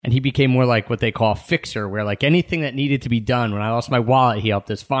and he became more like what they call a fixer, where like anything that needed to be done. When I lost my wallet, he helped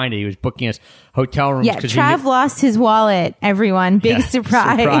us find it. He was booking us hotel rooms. Yeah, Trav lost his wallet, everyone. Big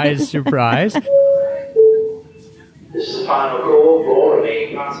surprise. Surprise. This is the final call for all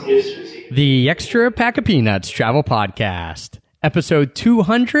remaining passengers to receive. The Extra Pack of Peanuts Travel Podcast, episode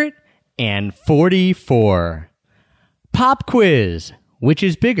 244. Pop quiz. Which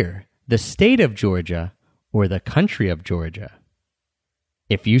is bigger, the state of Georgia or the country of Georgia?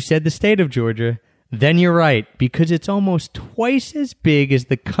 If you said the state of Georgia, then you're right, because it's almost twice as big as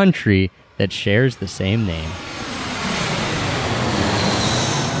the country that shares the same name.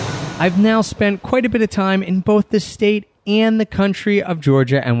 I've now spent quite a bit of time in both the state and the country of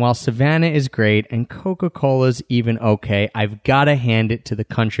Georgia, and while Savannah is great and Coca-Cola's even okay, I've got to hand it to the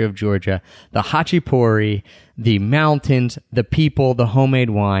country of Georgia. The Hachipuri, the mountains, the people, the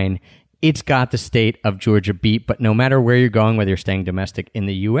homemade wine. It's got the state of Georgia beat, but no matter where you're going, whether you're staying domestic in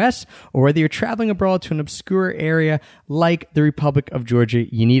the U.S. or whether you're traveling abroad to an obscure area like the Republic of Georgia,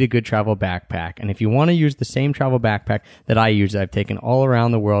 you need a good travel backpack. And if you want to use the same travel backpack that I use, that I've taken all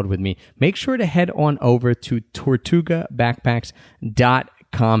around the world with me, make sure to head on over to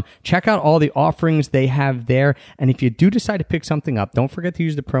tortugabackpacks.com. Check out all the offerings they have there. And if you do decide to pick something up, don't forget to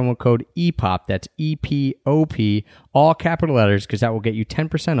use the promo code EPOP. That's EPOP, all capital letters, because that will get you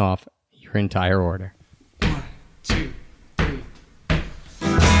 10% off your entire order. 1, 2, 3.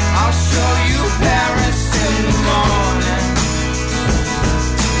 I'll show you Paris in the morning.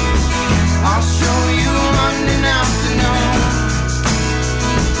 I'll show you London afternoon.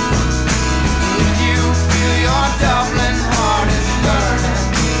 If you feel your Dublin heart is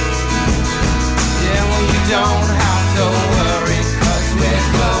burning, yeah, well, you don't have to worry, 'cause we're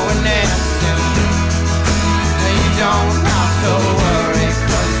going there soon. And you don't have to worry,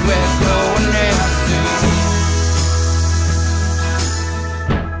 'cause we're going there soon.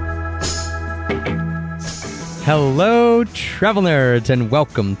 Hello, travel nerds, and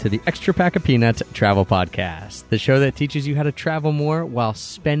welcome to the Extra Pack of Peanuts Travel Podcast, the show that teaches you how to travel more while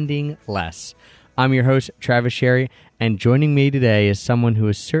spending less. I'm your host, Travis Sherry, and joining me today is someone who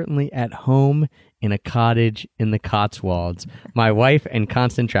is certainly at home in a cottage in the Cotswolds, my wife and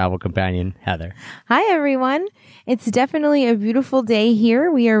constant travel companion, Heather. Hi, everyone. It's definitely a beautiful day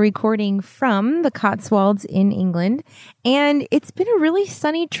here. We are recording from the Cotswolds in England, and it's been a really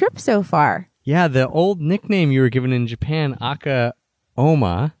sunny trip so far. Yeah, the old nickname you were given in Japan, Aka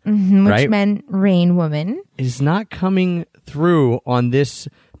Oma, Which meant rain woman. is not coming through on this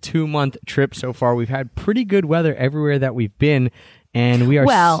 2-month trip so far. We've had pretty good weather everywhere that we've been, and we are...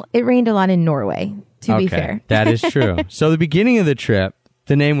 Well, it rained a lot in Norway, to be fair. That is true. So the beginning of the trip,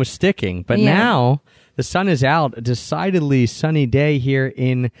 the name was sticking, but now the sun is out. A decidedly sunny day here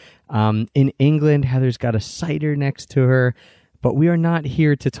in England. Heather's got a cider next to her, but we are not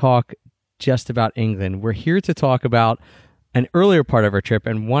here to talk just about England. We're here to talk about an earlier part of our trip,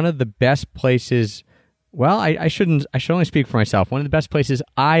 and one of the best places... Well, I should only speak for myself. One of the best places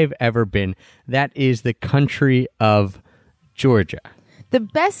I've ever been. That is the country of Georgia. The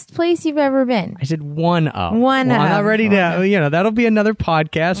best place you've ever been. I said one of. One of. I'm not ready to, that'll be another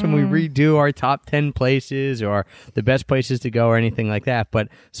podcast when we redo our top 10 places or the best places to go or anything like that. But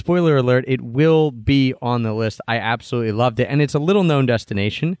spoiler alert, it will be on the list. I absolutely loved it. And it's a little known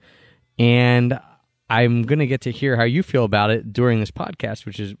destination. And I'm going to get to hear how you feel about it during this podcast,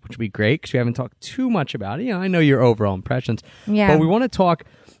 which will be great because we haven't talked too much about it. I know your overall impressions. Yeah. But we want to talk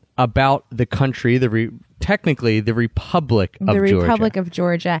about the country, technically the Republic of Georgia. The Republic of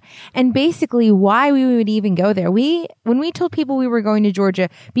Georgia. And basically why we would even go there. When we told people we were going to Georgia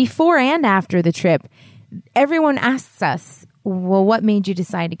before and after the trip, everyone asks us, well, what made you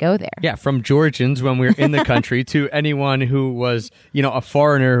decide to go there? Yeah, from Georgians when we were in the country to anyone who was, a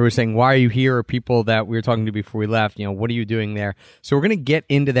foreigner who was saying, why are you here? Or people that we were talking to before we left, what are you doing there? So we're going to get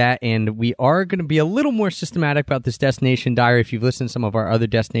into that, and we are going to be a little more systematic about this destination diary. If you've listened to some of our other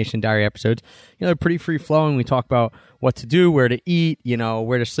destination diary episodes, they're pretty free-flowing. We talk about what to do, where to eat,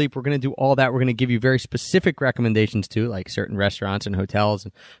 where to sleep. We're going to do all that. We're going to give you very specific recommendations too, like certain restaurants and hotels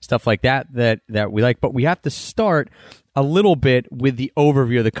and stuff like that we like. But we have to start a little bit with the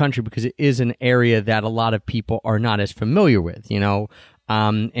overview of the country because it is an area that a lot of people are not as familiar with,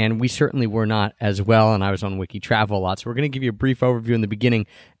 and we certainly were not as well, and I was on Wiki Travel a lot, so we're going to give you a brief overview in the beginning,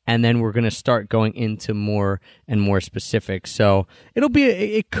 and then we're going to start going into more and more specifics. So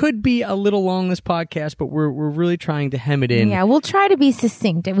it could be a little long, this podcast, but we're really trying to hem it in. Yeah, we'll try to be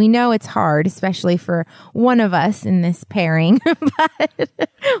succinct. And we know it's hard, especially for one of us in this pairing, but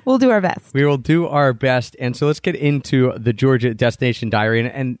we'll do our best. We will do our best. And so let's get into the Georgia Destination Diary.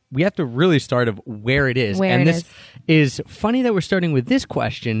 And we have to really start of where it is. This is funny that we're starting with this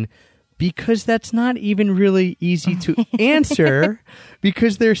question, because that's not even really easy to answer,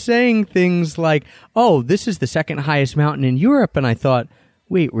 because they're saying things like, oh, this is the second highest mountain in Europe. And I thought,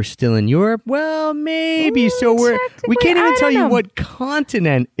 wait, we're still in Europe? Well, maybe. So we can't even tell you what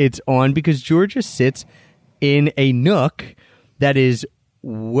continent it's on, because Georgia sits in a nook that is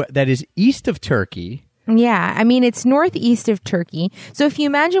east of Turkey. Yeah, I mean, it's northeast of Turkey. So if you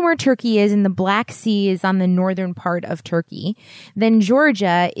imagine where Turkey is and the Black Sea is on the northern part of Turkey, then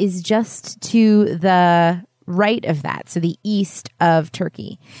Georgia is just to the right of that, so the east of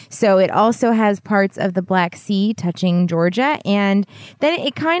Turkey. So it also has parts of the Black Sea touching Georgia, and then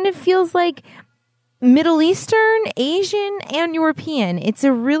it kind of feels like Middle Eastern, Asian, and European. It's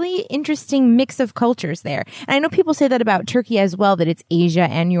a really interesting mix of cultures there. And I know people say that about Turkey as well, that it's Asia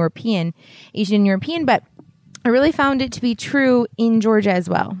and European, Asian and European, but I really found it to be true in Georgia as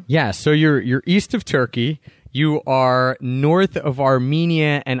well. Yeah, so you're east of Turkey. You are north of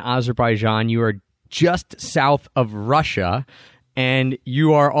Armenia and Azerbaijan. You are just south of Russia. And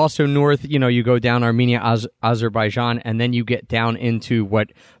you are also north, you go down Armenia, Azerbaijan, and then you get down into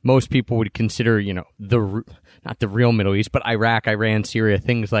what most people would consider, not the real Middle East, but Iraq, Iran, Syria,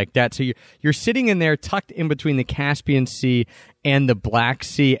 things like that. So you're sitting in there tucked in between the Caspian Sea and the Black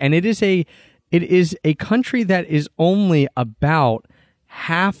Sea. And it is a country that is only about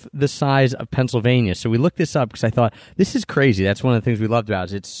half the size of Pennsylvania. So we looked this up because I thought, this is crazy. That's one of the things we loved about it.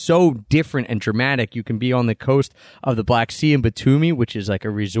 Is it's so different and dramatic. You can be on the coast of the Black Sea in Batumi, which is like a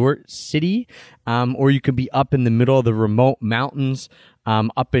resort city, or you could be up in the middle of the remote mountains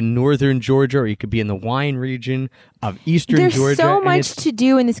up in northern Georgia, or you could be in the wine region of eastern Georgia. There's so much to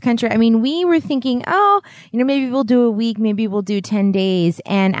do in this country. I mean, we were thinking, maybe we'll do a week, maybe we'll do 10 days.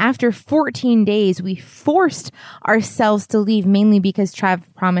 And after 14 days, we forced ourselves to leave, mainly because Trav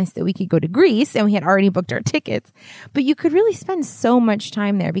promised that we could go to Greece, and we had already booked our tickets. But you could really spend so much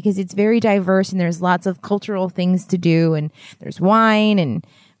time there because it's very diverse, and there's lots of cultural things to do, and there's wine and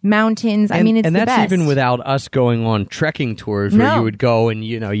mountains. I mean, it's the best. And that's even without us going on trekking tours where you would go and,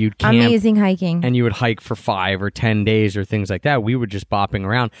 you'd camp. Amazing hiking. And you would hike for 5 or 10 days or things like that. We were just bopping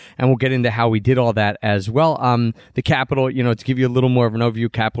around. And we'll get into how we did all that as well. The capital, to give you a little more of an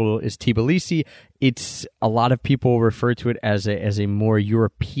overview, capital is Tbilisi. It's, a lot of people refer to it as a more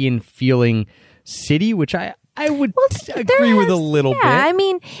European feeling city, which I would agree with a little bit. I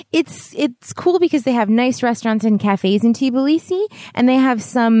mean, it's cool because they have nice restaurants and cafes in Tbilisi, and they have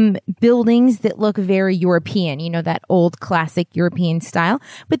some buildings that look very European, that old classic European style.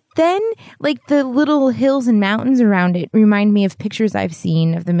 But then, like, the little hills and mountains around it remind me of pictures I've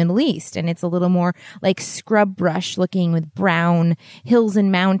seen of the Middle East, and it's a little more like scrub brush looking with brown hills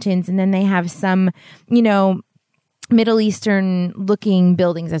and mountains, and then they have some, Middle Eastern looking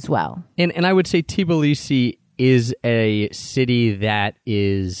buildings as well. And I would say Tbilisi is a city that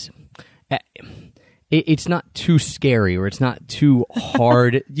is, it's not too scary, or it's not too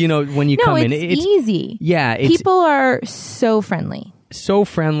hard, when you come in. It's easy. Yeah. People are so friendly. So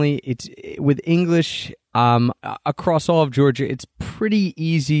friendly. It's with English across all of Georgia. It's pretty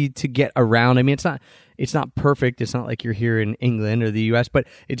easy to get around. I mean, it's not perfect. It's not like you're here in England or the U.S., but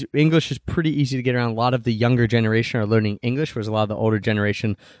English is pretty easy to get around. A lot of the younger generation are learning English, whereas a lot of the older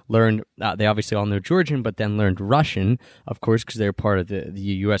generation learned, they obviously all know Georgian, but then learned Russian, of course, because they're part of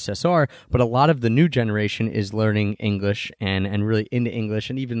the USSR. But a lot of the new generation is learning English and really into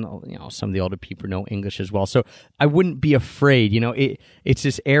English, and even some of the older people know English as well. So I wouldn't be afraid. It's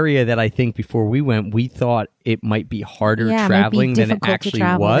this area that I think before we went, we thought it might be harder traveling than it actually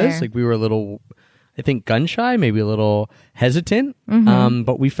was. There. Like, we were a little, I think, gun shy, maybe a little hesitant,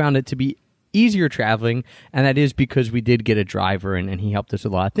 but we found it to be easier traveling, and that is because we did get a driver and he helped us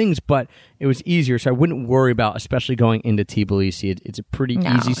with a lot of things, but it was easier, so I wouldn't worry about, especially going into Tbilisi. It's a pretty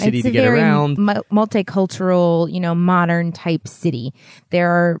easy city to get around. Multicultural, modern type city.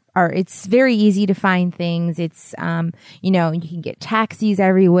 It's very easy to find things. It's, you can get taxis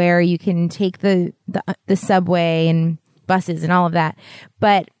everywhere. You can take the subway and buses and all of that,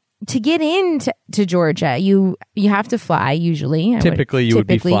 but to get into Georgia, you have to fly usually. Typically, you would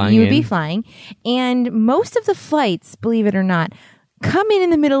be flying. And most of the flights, believe it or not, come in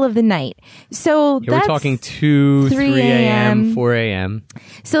the middle of the night. So Yeah, we're talking 2, 3 a.m., 4 a.m.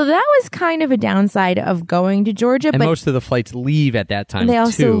 So that was kind of a downside of going to Georgia. And but most of the flights leave at that time, they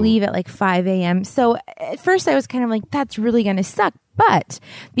also too. leave at like 5 a.m. So at first I was kind of like, that's really going to suck. But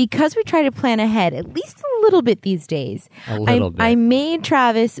because we try to plan ahead, at least a little bit these days, I made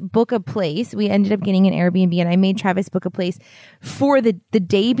Travis book a place. We ended up getting an Airbnb, and I made Travis book a place for the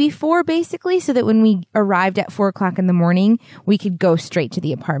day before, basically, so that when we arrived at 4 o'clock in the morning, we could go straight to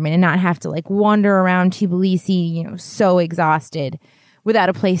the apartment and not have to like wander around Tbilisi, so exhausted, without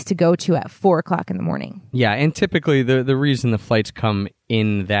a place to go to at 4 o'clock in the morning. Yeah, and typically the reason the flights come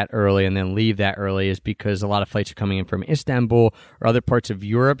in that early and then leave that early is because a lot of flights are coming in from Istanbul or other parts of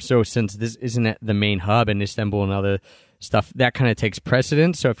Europe. So since this isn't the main hub in Istanbul and other stuff, that kind of takes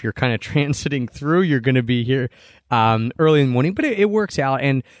precedence. So if you're kind of transiting through, you're going to be here early in the morning. But it works out,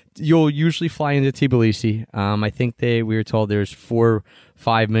 and you'll usually fly into Tbilisi. I think we were told there's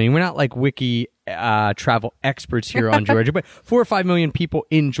 4-5 million. We're not like wiki travel experts here on Georgia, but 4 or 5 million people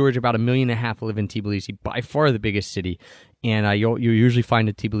in Georgia. About 1.5 million live in Tbilisi, by far the biggest city. And you'll usually find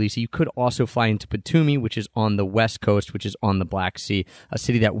in Tbilisi. You could also fly into Batumi, which is on the west coast, which is on the Black Sea, a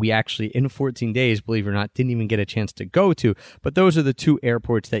city that we actually, in 14 days, believe it or not, didn't even get a chance to go to. But those are the 2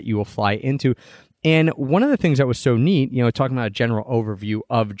 airports that you will fly into. And one of the things that was so neat, talking about a general overview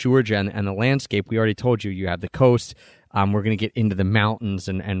of Georgia and the landscape, we already told you have the coast. We're going to get into the mountains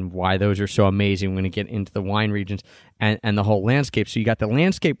and why those are so amazing. We're going to get into the wine regions and the whole landscape. So you got the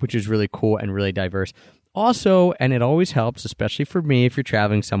landscape, which is really cool and really diverse. Also, and it always helps, especially for me, if you're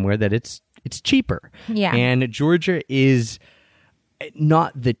traveling somewhere, that it's cheaper. Yeah. And Georgia is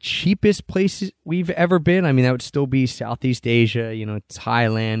not the cheapest place we've ever been. I mean, that would still be Southeast Asia,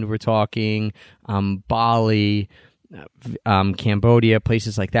 Thailand, we're talking, Bali, Cambodia,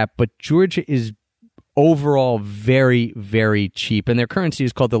 places like that. But Georgia is overall very, very cheap, and their currency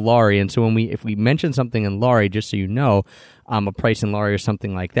is called the lari. And so if we mention something in lari, just so you know, a price in lari or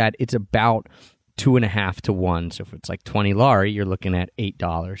something like that, it's about 2.5 to 1. So if it's like 20 lari, you're looking at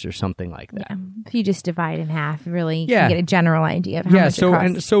 $8 or something like that. Yeah. If you just divide in half, really you Yeah. can get a general idea of how much it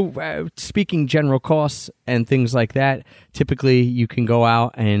costs. So speaking general costs and things like that, typically you can go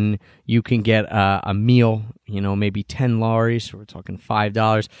out and you can get a meal, maybe 10 lari, so we're talking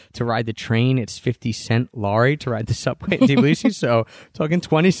 $5. To ride the train, it's 50-cent lari to ride the subway in Tbilisi, so talking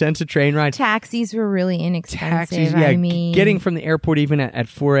 20 cents a train ride. Taxis were really inexpensive. Taxis, yeah. I mean, Getting from the airport even at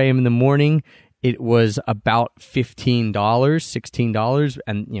 4 a.m. in the morning, it was about $15, $16.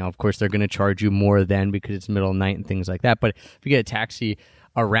 And, of course, they're going to charge you more then because it's middle of the night and things like that. But if you get a taxi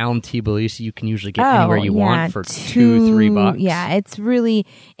around Tbilisi, you can usually get anywhere you want for $2-3. Yeah, it's really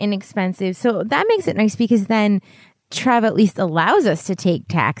inexpensive. So that makes it nice because then Trev at least allows us to take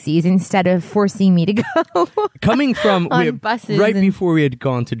taxis instead of forcing me to go. Coming from on buses before we had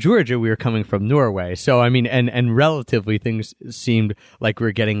gone to Georgia, we were coming from Norway. So I mean, and relatively things seemed like we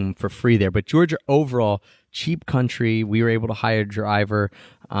were getting them for free there. But Georgia overall, cheap country. We were able to hire a driver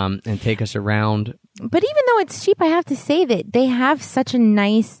and take us around. But even though it's cheap, I have to say that they have such a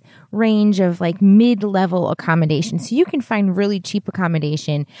nice range of like mid-level accommodation. So you can find really cheap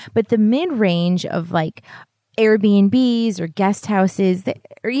accommodation, but the mid-range of like Airbnbs or guest houses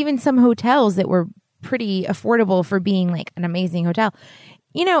or even some hotels that were pretty affordable for being like an amazing hotel.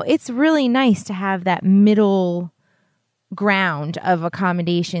 It's really nice to have that middle ground of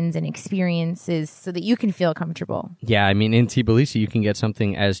accommodations and experiences so that you can feel comfortable. Yeah, I mean, in Tbilisi, you can get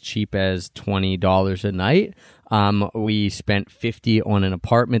something as cheap as $20 a night. We spent $50 on an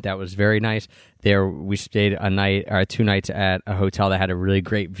apartment. That was very nice. There, we stayed 2 nights at a hotel that had a really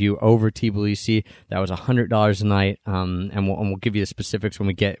great view over Tbilisi. That was $100 a night. And we'll give you the specifics when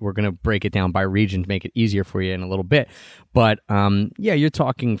we're going to break it down by region to make it easier for you in a little bit. But, you're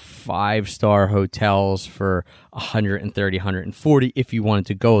talking 5-star hotels for $130, $140 if you wanted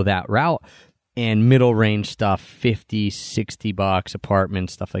to go that route. And middle range stuff, $50, $60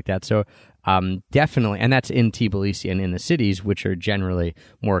 apartments, stuff like that. So definitely, and that's in Tbilisi and in the cities, which are generally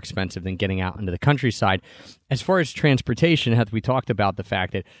more expensive than getting out into the countryside. As far as transportation, we talked about the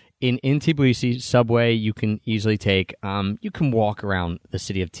fact that in Tbilisi, subway you can easily take. You can walk around the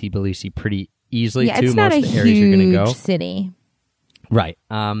city of Tbilisi pretty easily too. It's not most a of the areas you're going to go. huge city. Right.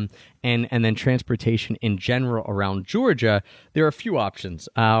 and then transportation in general around Georgia, there are a few options.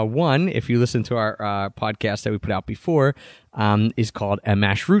 One, if you listen to our podcast that we put out before, is called a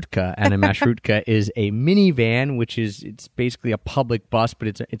mashrutka, and a mashrutka is a minivan, which it's basically a public bus, but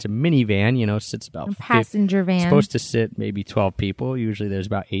it's a minivan. Sits about a passenger van. Supposed to sit maybe 12 people. Usually there's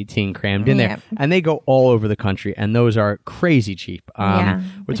about 18 crammed in there, and they go all over the country, and those are crazy cheap.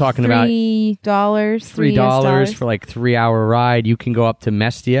 We're talking about $3 for like 3-hour ride. You can go up to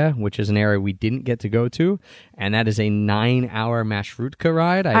Mestia, which is an area we didn't get to go to, and that is a 9-hour mashrutka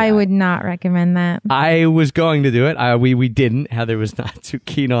ride. I would not recommend that. I was going to do it. We didn't. Heather was not too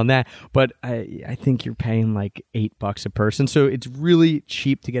keen on that, but I think you're paying like $8 a person, so it's really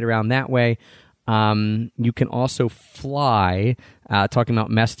cheap to get around that way. You can also fly. Talking about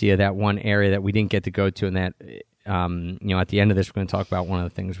Mestia, that one area that we didn't get to go to, and that at the end of this, we're going to talk about one of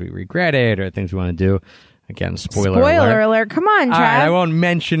the things we regretted or things we want to do. Again, spoiler alert. Come on, Trav. All right, I won't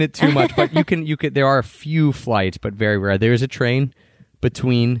mention it too much, but you can. There are a few flights, but very rare. There is a train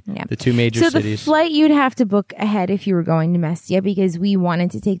between the two major cities. So the flight you'd have to book ahead if you were going to Mestia, because we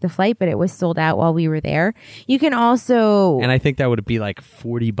wanted to take the flight, but it was sold out while we were there. You can also... And I think that would be like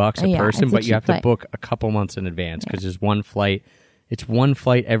 $40 a person, but you have to book a couple months in advance because there's one flight. It's one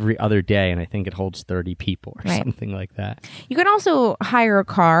flight every other day, and I think it holds 30 people or something like that. You can also hire a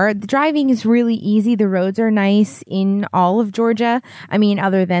car. The driving is really easy. The roads are nice in all of Georgia. I mean,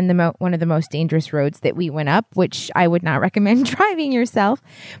 other than one of the most dangerous roads that we went up, which I would not recommend driving yourself.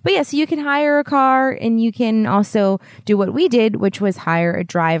 But yeah, so you can hire a car, and you can also do what we did, which was hire a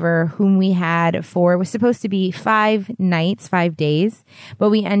driver whom we had it was supposed to be 5 nights, 5 days, but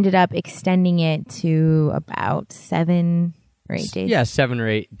we ended up extending it to about 7 or 8 days. Yeah, 7 or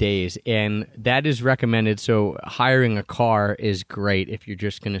 8 days. And that is recommended. So hiring a car is great if you're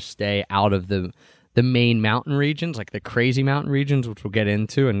just going to stay out of the main mountain regions, like the crazy mountain regions, which we'll get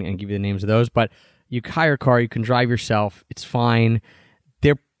into and give you the names of those. But you hire a car, you can drive yourself. It's fine.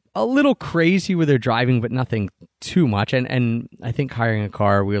 They're a little crazy with their driving, but nothing too much. And I think hiring a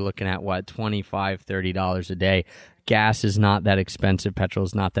car, we're looking at $25, $30 a day. Gas is not that expensive. Petrol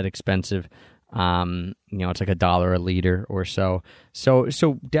is not that expensive. It's like $1 a liter or so. So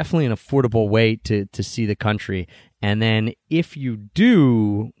definitely an affordable way to see the country. And then if you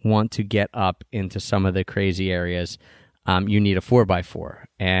do want to get up into some of the crazy areas, you need a 4x4,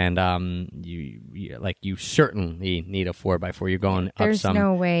 and you certainly need a 4x4. You're going up some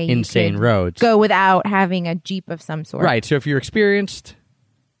no way insane roads. Go without having a Jeep of some sort. Right. So if you're experienced,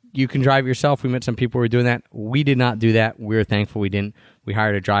 you can drive yourself. We met some people who were doing that. We did not do that. We were thankful we didn't. We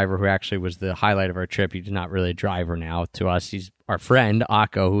hired a driver who actually was the highlight of our trip. He's not really a driver now to us. He's our friend,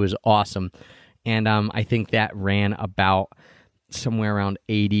 Akko, who is awesome. And I think that ran about somewhere around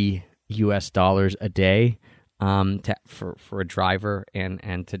 $80 a day for a driver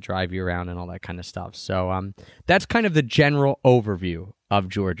and to drive you around and all that kind of stuff. So that's kind of the general overview of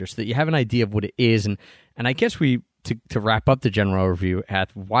Georgia, so that you have an idea of what it is. And I guess to wrap up the general overview,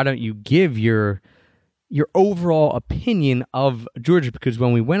 why don't you give your overall opinion of Georgia? Because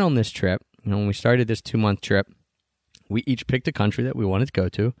when we went on this trip, when we started this 2-month trip, we each picked a country that we wanted to go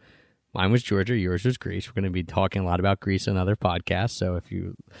to. Mine was Georgia. Yours was Greece. We're going to be talking a lot about Greece in other podcasts. So if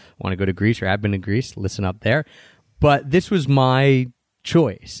you want to go to Greece or have been to Greece, listen up there. But this was my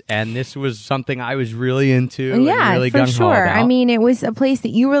choice, and this was something I was really into. Yeah, and really for sure. about. I mean, it was a place that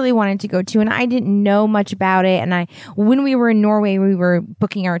you really wanted to go to, and I didn't know much about it. And when we were in Norway, we were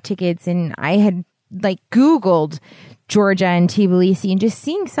booking our tickets, and I had Googled Georgia and Tbilisi, and just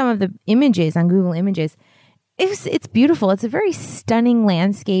seeing some of the images on Google Images. It's beautiful. It's a very stunning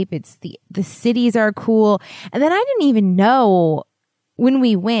landscape. It's the cities are cool. And then I didn't even know when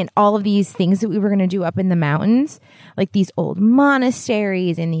we went all of these things that we were going to do up in the mountains, like these old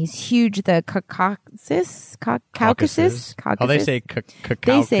monasteries and these huge, the Caucasus. Oh, they say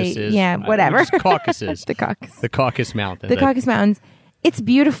Caucasus. They say, yeah, whatever. Caucasus. The Caucasus. The Caucasus Mountain. The Caucasus Mountains. It's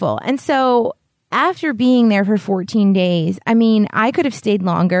beautiful. And so after being there for 14 days, I mean, I could have stayed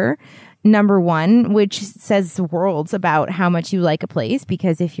longer. Number one, which says worlds about how much you like a place,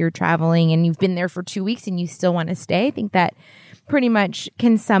 because if you're traveling and you've been there for 2 weeks and you still want to stay, I think that pretty much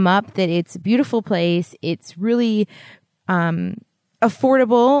can sum up that it's a beautiful place. It's really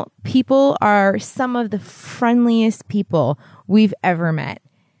affordable. People are some of the friendliest people we've ever met.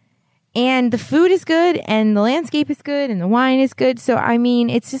 And the food is good, and the landscape is good, and the wine is good. So, I mean,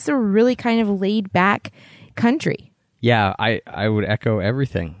 it's just a really kind of laid back country. Yeah, I would echo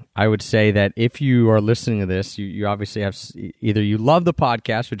everything. I would say that if you are listening to this, you obviously have either you love the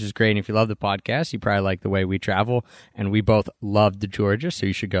podcast, which is great. And if you love the podcast, you probably like the way we travel, and we both loved Georgia, so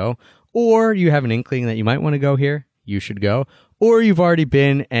you should go. Or you have an inkling that you might want to go here. you should go, or you've already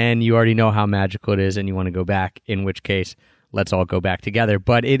been and you already know how magical it is and you want to go back, in which case let's all go back together.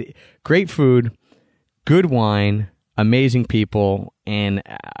 But great food, good wine, amazing people, and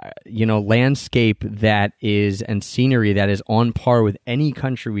landscape that is, and scenery that is on par with any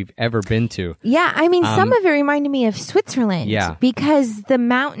country we've ever been to. Yeah, I mean, some of it reminded me of Switzerland. Yeah. Because the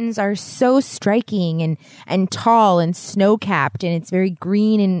mountains are so striking and tall and snow-capped, and it's very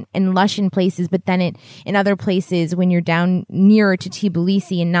green and lush in places, but then in other places, when you're down nearer to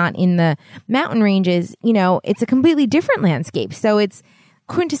Tbilisi and not in the mountain ranges, it's a completely different landscape. So it's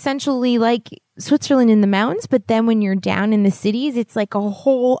quintessentially like Switzerland in the mountains, but then when you're down in the cities, it's like a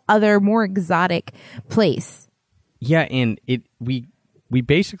whole other, more exotic place. Yeah, and we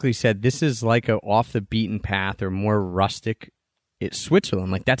basically said this is like a off the beaten path or more rustic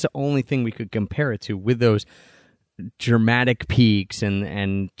Switzerland. Like that's the only thing we could compare it to, with those dramatic peaks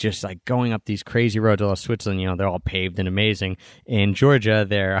and just like going up these crazy roads. Although Switzerland, they're all paved and amazing. In Georgia,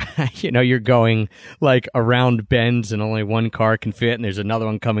 you're going like around bends and only one car can fit, and there's another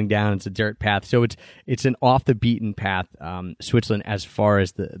one coming down. It's a dirt path, so it's an off the beaten path. Switzerland, as far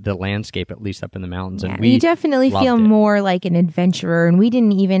as the landscape, at least up in the mountains, and you definitely feel more like an adventurer. And we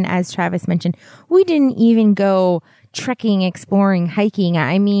didn't even, as Travis mentioned, go trekking, exploring, hiking.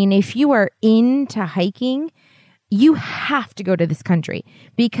 I mean, if you are into hiking, you have to go to this country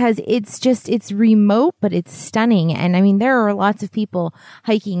because it's remote, but it's stunning. And I mean, there are lots of people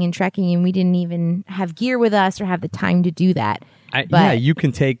hiking and trekking, and we didn't even have gear with us or have the time to do that. You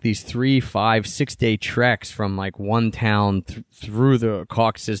can take these 3, 5, 6 day treks from like one town through the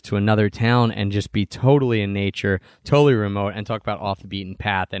Caucasus to another town and just be totally in nature, totally remote, and talk about off the beaten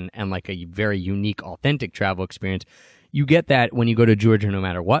path and like a very unique, authentic travel experience. You get that when you go to Georgia no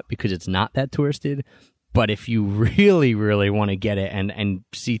matter what, because it's not that touristed. But if you really, really want to get it and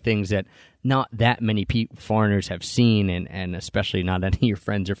see things that not that many foreigners have seen, and especially not any of your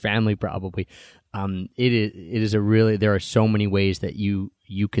friends or family probably, it is there are so many ways that you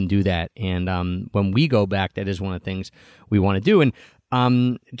can do that. And when we go back, that is one of the things we want to do.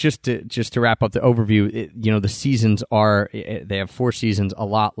 And just to wrap up the overview, the seasons they have 4 seasons, a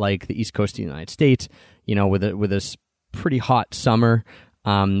lot like the East Coast of the United States. With a pretty hot summer.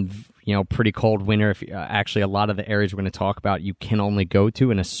 Pretty cold winter. Actually, a lot of the areas we're going to talk about, you can only go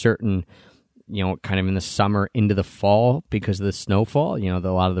to in a certain, kind of in the summer into the fall because of the snowfall. A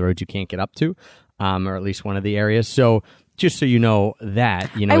lot of the roads you can't get up to, or at least one of the areas. So just so you know that,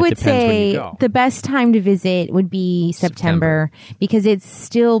 I would it depends say when you go. The best time to visit would be September because it's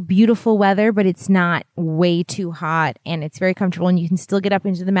still beautiful weather, but it's not way too hot and it's very comfortable and you can still get up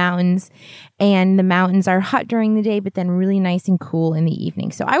into the mountains, and the mountains are hot during the day, but then really nice and cool in the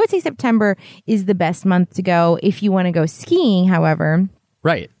evening. So I would say September is the best month to go. If you want to go skiing, however.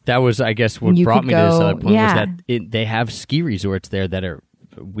 Right. That was, I guess, what brought me to this other point was that they have ski resorts there that are,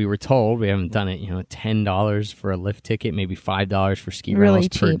 we were told, we haven't done it, $10 for a lift ticket, maybe $5 for ski rentals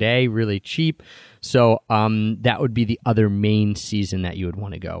per day, really cheap. So that would be the other main season that you would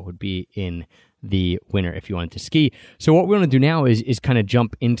want to go, would be in the winter if you wanted to ski. So what we want to do now is kind of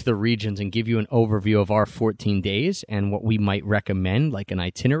jump into the regions and give you an overview of our 14 days and what we might recommend, like an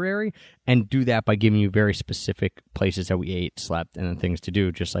itinerary, and do that by giving you very specific places that we ate, slept, and things to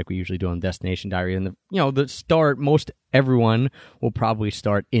do, just like we usually do on Destination Diary. And the start, most everyone will probably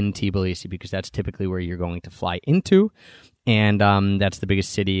start in Tbilisi because that's typically where you're going to fly into, and that's the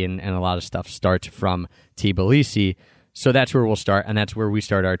biggest city, and a lot of stuff starts from Tbilisi. So that's where we'll start, and that's where we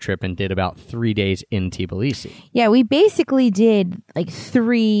started our trip and did about 3 days in Tbilisi. Yeah, we basically did like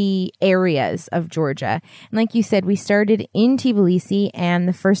 3 areas of Georgia. And like you said, we started in Tbilisi, and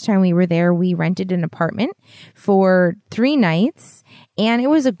the first time we were there, we rented an apartment for 3 nights, and it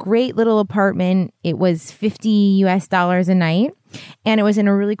was a great little apartment. It was $50 a night. And it was in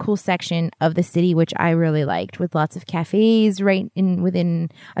a really cool section of the city, which I really liked, with lots of cafes within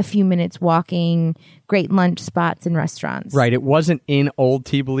a few minutes walking, great lunch spots and restaurants. Right. It wasn't in Old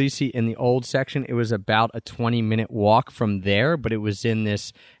Tbilisi in the old section. It was about a 20-minute walk from there, but it was in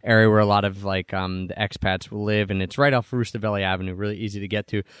this area where a lot of the expats will live, and it's right off Rustaveli Avenue, really easy to get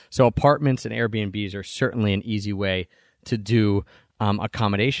to. So apartments and Airbnbs are certainly an easy way to do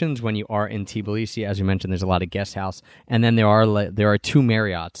accommodations when you are in Tbilisi. As you mentioned, there's a lot of guest house, and then there are 2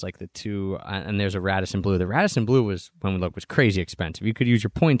 Marriotts, like the 2, and there's a Radisson Blu. The Radisson Blu was, when we looked, was crazy expensive. You could use your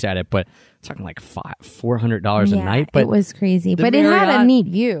points at it, but it's talking like $400 a night. But it was crazy, but it had a neat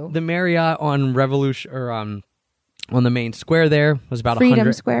view. The Marriott on Revolution, or on the main square there, was about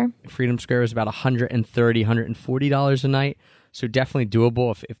Freedom Square. Freedom Square was about $130, $140 a night. So definitely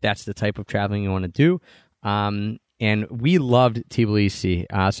doable if that's the type of traveling you want to do. And we loved Tbilisi.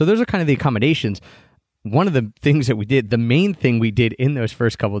 So those are kind of the accommodations. one of the things that we did, the main thing we did in those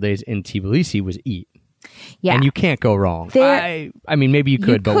first couple of days in Tbilisi was eat. Yeah. And you can't go wrong. I mean, maybe you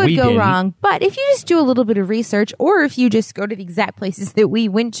could, but we go didn't. wrong. But if you just do a little bit of research, or if you just go to the exact places that we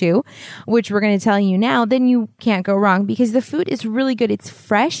went to, which we're going to tell you now, then you can't go wrong because the food is really good. It's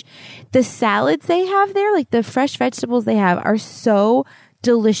fresh. The salads they have there, like the fresh vegetables they have, are so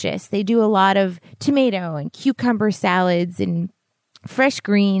delicious. They do a lot of tomato and cucumber salads and fresh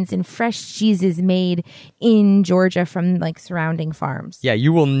greens and fresh cheeses made in Georgia from like surrounding farms. Yeah,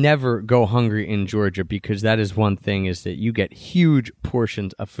 you will never go hungry in Georgia because that is one thing, is that you get huge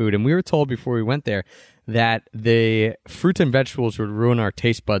portions of food. And we were told before we went there that the fruits and vegetables would ruin our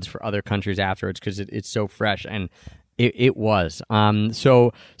taste buds for other countries afterwards because it's so fresh, and it was.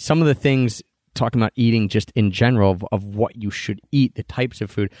 So some of the things, talking about eating just in general, of what you should eat, the types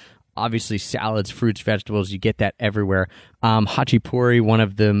of food. Obviously, salads, fruits, vegetables, you get that everywhere. Hachipuri, one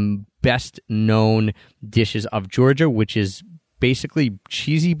of the best known dishes of Georgia, which is basically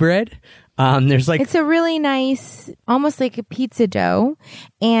cheesy bread. It's a really nice, almost like a pizza dough,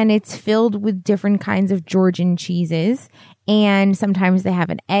 and it's filled with different kinds of Georgian cheeses. And sometimes they have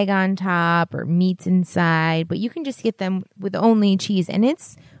an egg on top or meats inside, but you can just get them with only cheese, and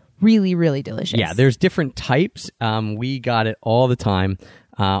it's really, really delicious. Yeah, there's different types. We got it all the time.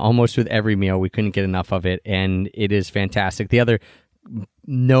 Almost with every meal. We couldn't get enough of it, and it is fantastic. The other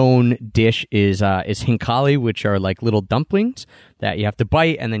known dish is hinkali, which are like little dumplings that you have to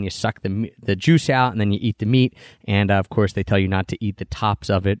bite, and then you suck the juice out, and then you eat the meat. And of course, they tell you not to eat the tops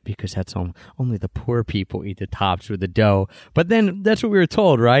of it because that's only the poor people eat the tops with the dough. But then that's what we were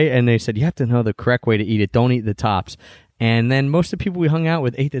told, right? And they said you have to know the correct way to eat it. Don't eat the tops. And then most of the people we hung out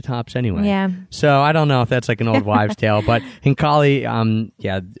with ate the tops anyway. Yeah. So I don't know if that's like an old wives' tale, but hinkali,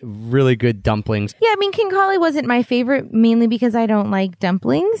 really good dumplings. Yeah, I mean, hinkali wasn't my favorite, mainly because I don't like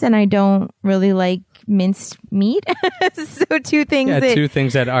dumplings and I don't really like minced meat. So two things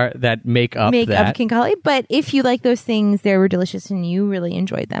that make up hinkali. But if you like those things, they were delicious and you really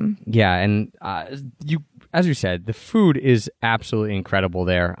enjoyed them. Yeah, and as we said, the food is absolutely incredible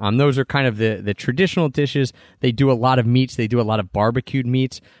there. Those are kind of the traditional dishes. They do a lot of meats. They do a lot of barbecued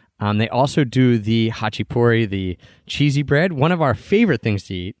meats. They also do the hachipuri, the cheesy bread. One of our favorite things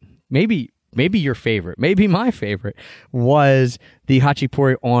to eat, maybe your favorite, maybe my favorite, was the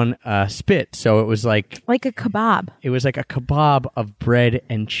hachipuri on a spit. So it was like a kebab. It was like a kebab of bread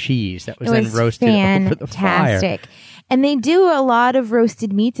and cheese that was then roasted over the fire. Fantastic. And they do a lot of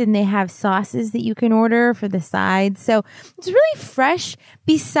roasted meats, and they have sauces that you can order for the sides. So it's really fresh.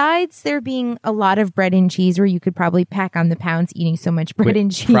 Besides there being a lot of bread and cheese, where you could probably pack on the pounds eating so much bread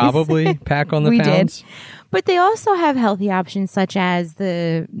and cheese. Probably pack on the pounds. Did. But they also have healthy options such as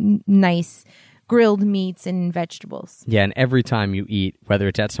the nice grilled meats and vegetables. Yeah, and every time you eat, whether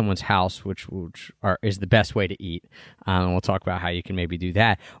it's at someone's house, which is the best way to eat, and we'll talk about how you can maybe do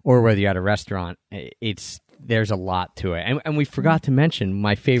that, or whether you're at a restaurant, there's a lot to it. And we forgot to mention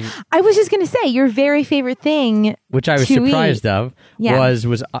my favorite. I was just going to say, your very favorite thing, which I was surprised of, was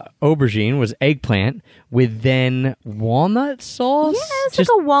aubergine, was eggplant with then walnut sauce. Yeah, it's like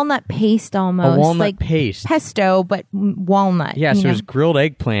a walnut paste almost. A walnut paste. Pesto, but walnut. Yeah, so it was grilled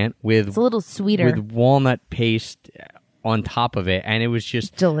eggplant with... It's a little sweeter. With walnut paste on top of it, and it was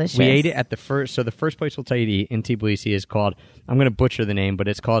just delicious. We ate it at the first place we'll tell you to eat in Tbilisi is called, I'm going to butcher the name, but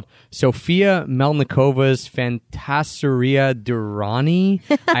it's called Sofia Melnikova's Fantaseria Durrani.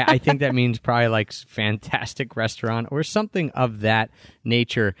 I think that means probably like fantastic restaurant or something of that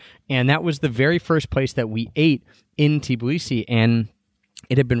nature. And that was the very first place that we ate in Tbilisi, and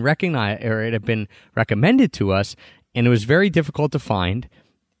it had been recognized, or it had been recommended to us, and it was very difficult to find.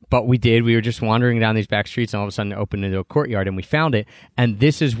 But we did. We were just wandering down these back streets, and all of a sudden it opened into a courtyard, and we found it. And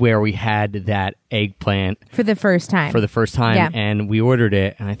this is where we had that eggplant. For the first time. Yeah. And we ordered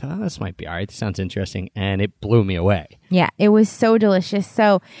it, and I thought, this might be all right. This sounds interesting. And it blew me away. Yeah, it was so delicious.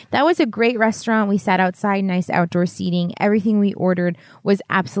 So that was a great restaurant. We sat outside, nice outdoor seating. Everything we ordered was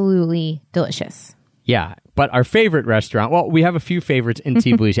absolutely delicious. Yeah, but our favorite restaurant, well, we have a few favorites in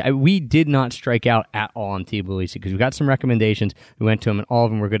Tbilisi. We did not strike out at all in Tbilisi because we got some recommendations. We went to them, and all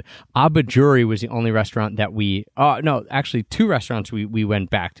of them were good. Abajuri was the only restaurant that two restaurants we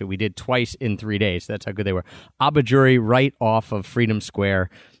went back to. We did twice in 3 days. That's how good they were. Abajuri right off of Freedom Square.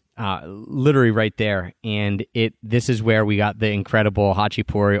 Literally right there, and this is where we got the incredible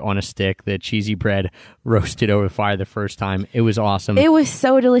hachipuri on a stick, the cheesy bread roasted over the fire the first time. It was awesome. It was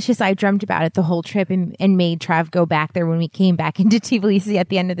so delicious. I dreamt about it the whole trip and made Trav go back there when we came back into Tbilisi at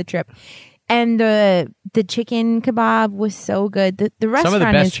the end of the trip. And the chicken kebab was so good. The restaurant Some of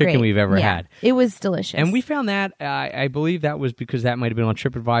the best is chicken great. we've ever Yeah, had. It was delicious. And we found that, I believe that was because that might have been on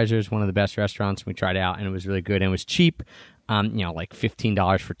TripAdvisor. It's one of the best restaurants. We tried it out, and it was really good, and it was cheap. Like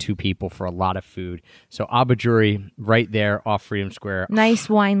 $15 for 2 people for a lot of food. So Abajuri, right there off Freedom Square. Nice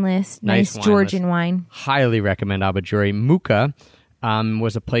wine list. Nice wine Georgian list. wine. Highly recommend Abajuri. Muka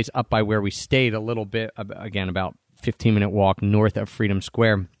was a place up by where we stayed a little bit, again, about 15-minute walk north of Freedom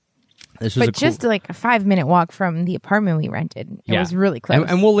Square. This was But just like a 5-minute walk from the apartment we rented. It was really close.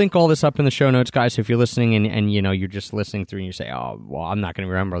 And we'll link all this up in the show notes, guys. So if you're listening and you're just listening through and you say, oh, well, I'm not going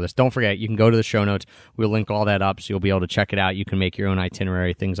to remember this. Don't forget, you can go to the show notes. We'll link all that up so you'll be able to check it out. You can make your own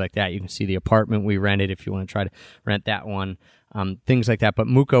itinerary, things like that. You can see the apartment we rented if you want to try to rent that one, things like that. But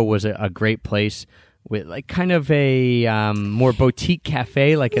Muko was a great place with like kind of a more boutique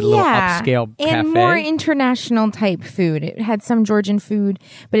cafe, like a little upscale cafe. And more international type food. It had some Georgian food,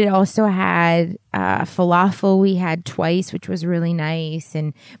 but it also had falafel we had twice, which was really nice,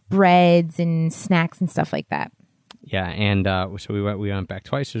 and breads and snacks and stuff like that. Yeah, and so we went back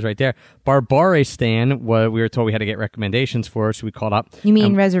twice. It was right there. Barbare Stan, we were told we had to get recommendations for, so we called up. You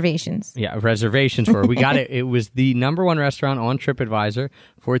mean reservations? Yeah, reservations for. We got it. It was the #1 restaurant on TripAdvisor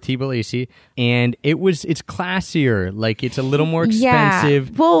for Tbilisi, and it's classier. Like, it's a little more expensive.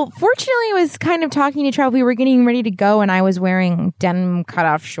 Yeah. Well, fortunately, I was kind of talking to Trav. We were getting ready to go, and I was wearing denim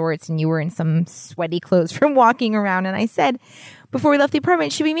cutoff shorts, and you were in some sweaty clothes from walking around. And I said, before we left the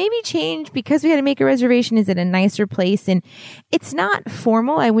apartment, should we maybe change because we had to make a reservation? Is it a nicer place? And it's not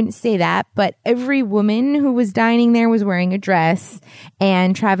formal. I wouldn't say that, but every woman who was dining there was wearing a dress,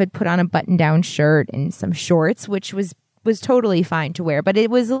 and Trav had put on a button-down shirt and some shorts, which was totally fine to wear, but it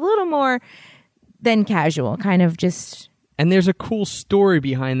was a little more than casual, kind of just. And there's a cool story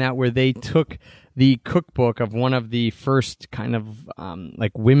behind that where they took the cookbook of one of the first kind of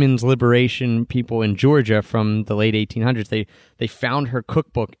like women's liberation people in Georgia from the late 1800s. They found her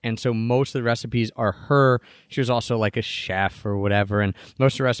cookbook, and so most of the recipes are her. She was also like a chef or whatever, and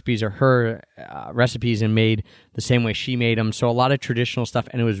most of the recipes are her recipes and made the same way she made them. So a lot of traditional stuff,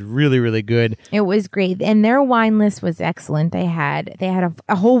 and it was really, really good. It was great, and their wine list was excellent. They had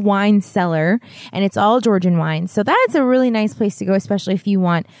a whole wine cellar, and it's all Georgian wine. So that's a really nice place to go, especially if you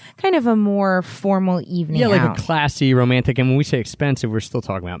want kind of a more formal evening. Yeah, like out. a classy, romantic. And when we say expensive, we're still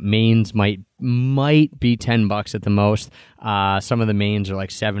talking about mains might be $10 at the most. Some of the mains are like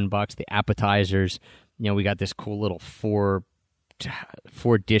 $7. The appetizers, we got this cool little four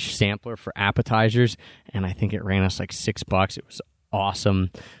dish sampler for appetizers, and I think it ran us like $6. It was awesome.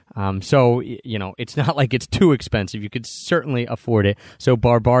 So it's not like it's too expensive. You could certainly afford it. So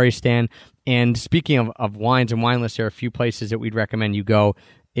Barbari Stan. And speaking of wines and wine lists, there are a few places that we'd recommend you go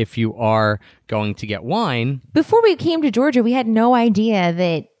if you are going to get wine. Before we came to Georgia, we had no idea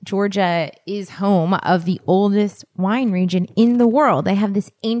that Georgia is home of the oldest wine region in the world. They have this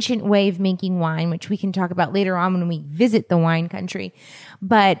ancient way of making wine, which we can talk about later on when we visit the wine country.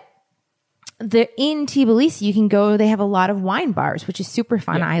 But in Tbilisi, you can go. They have a lot of wine bars, which is super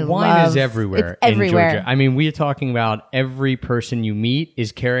fun. Yeah, wine is everywhere. It's everywhere. In Georgia. I mean, we are talking about every person you meet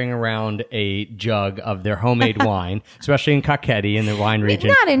is carrying around a jug of their homemade wine, especially in Kakheti in the wine region.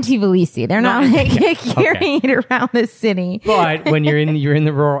 Not in Tbilisi. They're not carrying it around the city. But when you're in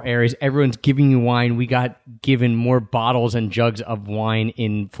the rural areas, everyone's giving you wine. We got given more bottles and jugs of wine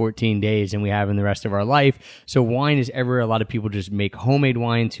in 14 days than we have in the rest of our life. So wine is everywhere. A lot of people just make homemade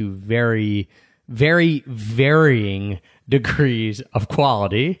wine to very varying degrees of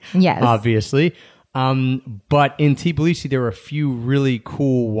quality. Yes. Obviously. But in Tbilisi, there were a few really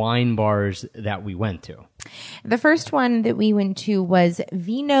cool wine bars that we went to. The first one that we went to was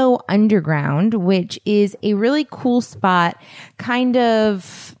Vino Underground, which is a really cool spot, kind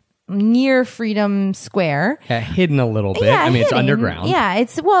of near Freedom Square. Hidden a little bit. Yeah, I mean, hidden. It's underground. Yeah,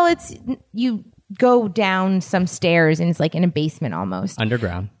 it's you go down some stairs and it's like in a basement almost.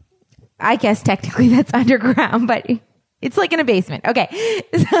 Underground. I guess technically that's underground, but it's like in a basement. Okay.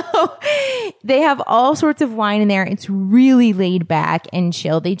 So they have all sorts of wine in there. It's really laid back and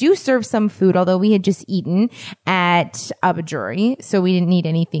chill. They do serve some food, although we had just eaten at Abajuri, so we didn't need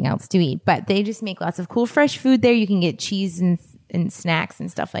anything else to eat. But they just make lots of cool fresh food there. You can get cheese and snacks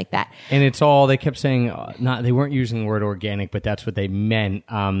and stuff like that. And it's all, they kept saying, they weren't using the word organic, but that's what they meant.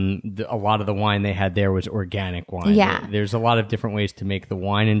 A lot of the wine they had there was organic wine. Yeah. There's a lot of different ways to make the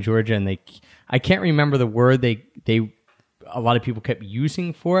wine in Georgia, and I can't remember the word a lot of people kept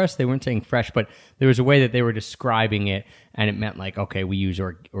using for us. They weren't saying fresh, but there was a way that they were describing it, and it meant like, okay, we use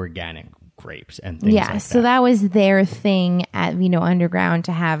organic grapes and things like that. So that was their thing at Vino Underground,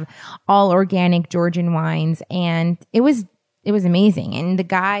 to have all organic Georgian wines, and it was it was amazing. And the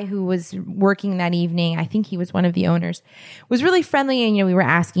guy who was working that evening, I think he was one of the owners, was really friendly. And, we were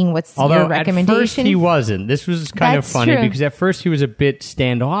asking, what's your recommendation? At first he wasn't. This was kind of That's funny true. because at first he was a bit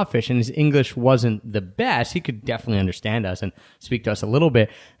standoffish and his English wasn't the best. He could definitely understand us and speak to us a little bit.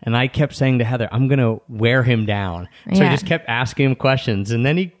 And I kept saying to Heather, I'm going to wear him down. So I Yeah. just kept asking him questions. And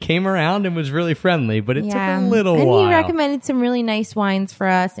then he came around and was really friendly, but it took a little and while. he recommended some really nice wines for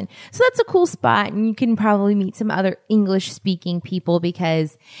us. And so that's a cool spot. And you can probably meet some other English speaking people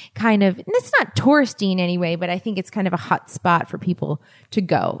because and it's not touristy in any way, but I think it's kind of a hot spot for people to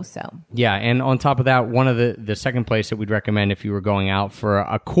go. So Yeah, and on top of that, one of the second place that we'd recommend if you were going out for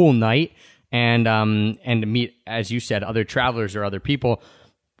a cool night and to meet, as you said, other travelers or other people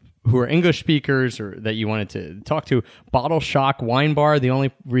who are English speakers or that you wanted to talk to, Bottle Shock Wine Bar. The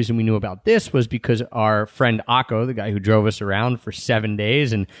only reason we knew about this was because our friend Akko, the guy who drove us around for 7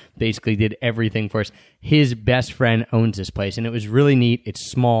 days and basically did everything for us, his best friend owns this place. And it was really neat. It's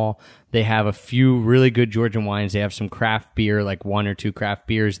small. They have a few really good Georgian wines. They have some craft beer, like 1 or 2 craft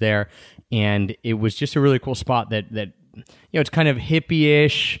beers there. And it was just a really cool spot that it's kind of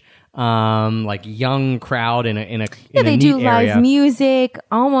hippie-ish, like young crowd in a they neat do area. live music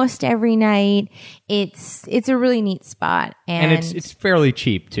almost every night. It's a really neat spot. And it's fairly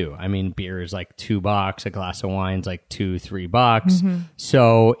cheap too. I mean, beer is like $2, a glass of wine's like $2-3. Mm-hmm.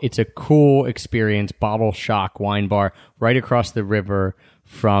 So it's a cool experience. Bottle Shock Wine Bar right across the river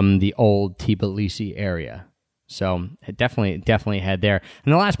from the old Tbilisi area. So definitely head there.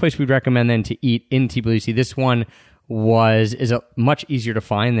 And the last place we'd recommend then to eat in Tbilisi, this one is much easier to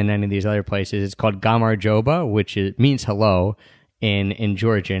find than any of these other places. It's called Gamarjoba, which means hello in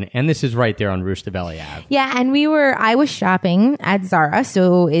Georgian, and this is right there on Rustaveli Ave. Yeah, and I was shopping at Zara,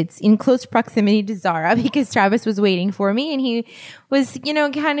 so it's in close proximity to Zara because Travis was waiting for me and he was,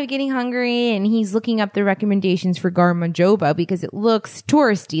 kind of getting hungry and he's looking up the recommendations for Gamarjoba because it looks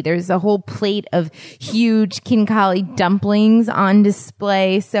touristy. There's a whole plate of huge Khinkali dumplings on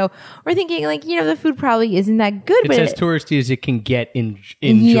display. So we're thinking the food probably isn't that good. It's as touristy as it can get in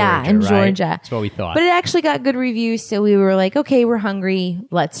Georgia, in right? Georgia. That's what we thought. But it actually got good reviews, so we were like, okay, we're hungry.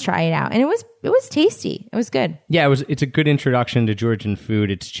 Let's try it out. And it was tasty. It was good. Yeah, it's a good introduction to Georgian food.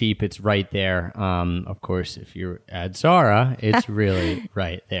 It's cheap. It's right there. Of course, if you're at Zara, it's really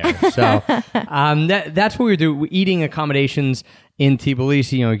right there. So that's what we do. Eating accommodations in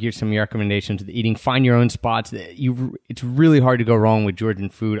Tbilisi, give some recommendations to the eating. Find your own spots. It's really hard to go wrong with Georgian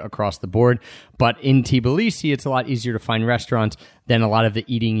food across the board. But in Tbilisi, it's a lot easier to find restaurants than a lot of the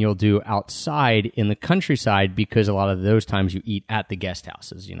eating you'll do outside in the countryside because a lot of those times you eat at the guest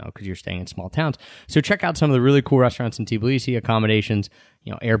houses, because you're staying in small towns. So check out some of the really cool restaurants in Tbilisi, accommodations,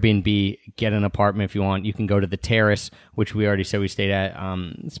 Airbnb, get an apartment if you want. You can go to the Terrace, which we already said we stayed at.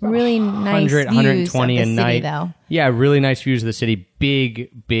 It's about really nice 100, 120 views a of the city, night. though. Yeah, really nice views of the city.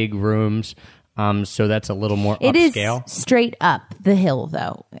 Big rooms. So that's a little more upscale. It is straight up the hill,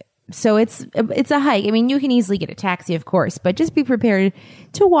 though. So it's a hike. I mean, you can easily get a taxi, of course, but just be prepared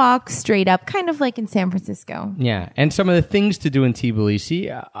to walk straight up, kind of like in San Francisco. Yeah, and some of the things to do in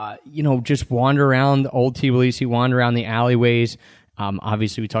Tbilisi, just wander around old Tbilisi, wander around the alleyways.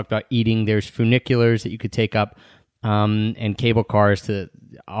 Obviously, we talked about eating. There's funiculars that you could take up and cable cars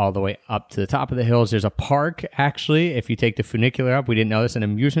all the way up to the top of the hills. There's a park, actually, if you take the funicular up. We didn't know this, an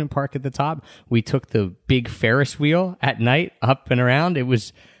amusement park at the top. We took the big Ferris wheel at night up and around. It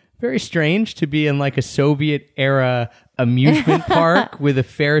was very strange to be in like a Soviet era amusement park with a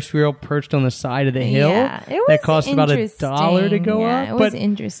Ferris wheel perched on the side of the hill. Yeah, it was that cost about $1 to go yeah, up. It was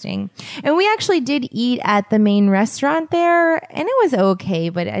interesting. And we actually did eat at the main restaurant there, and it was okay,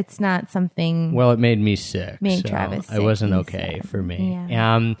 but it's not something. Well, it made me sick. Made so Travis sick. It wasn't He okay said. for me.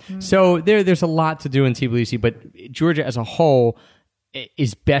 Yeah. So there's a lot to do in Tbilisi, but Georgia as a whole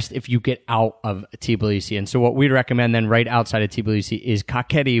is best if you get out of Tbilisi. And so what we'd recommend then right outside of Tbilisi is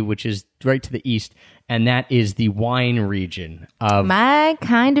Kakheti, which is right to the east, and that is the wine region of My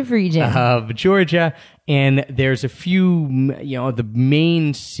kind of region. of Georgia. And there's a few, the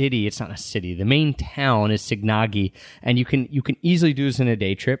main city, it's not a city, the main town is Signagi. And you can easily do this in a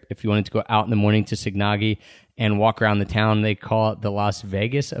day trip if you wanted to go out in the morning to Signagi and walk around the town. They call it the Las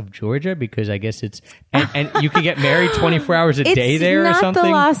Vegas of Georgia because I guess it's, and you can get married 24 hours a day there or something. It's not the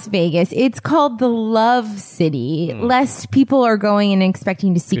Las Vegas. It's called the Love City. Lest people are going and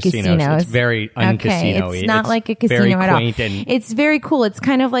expecting to see casinos. It's very un-casino-y. Okay, it's not like a casino at all. And it's very cool. It's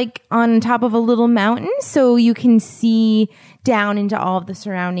kind of like on top of a little mountain, so you can see down into all of the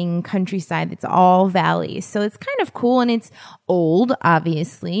surrounding countryside. It's all valleys. So it's kind of cool, and it's old,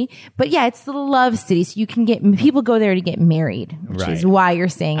 obviously. But yeah, it's the love city. So you can people go there to get married, which is why you're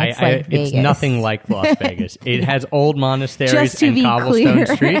saying it's like Vegas. It's nothing like Las Vegas. It has old monasteries Just to and be cobblestone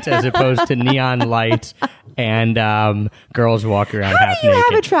clear. streets as opposed to neon lights and girls walk around How half do you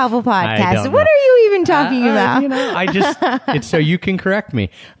naked. have a travel podcast? don't What know. are you even talking about? You know, it's so you can correct me.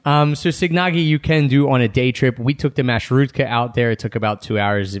 So Signagi you can do on a day trip. We took the Mashrutka out there. It took about 2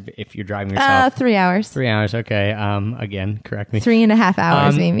 hours if you're driving yourself. 3 hours. 3 hours, okay. Again, correct me. 3.5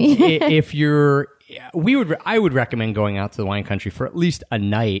 hours, maybe. If I would recommend going out to the wine country for at least a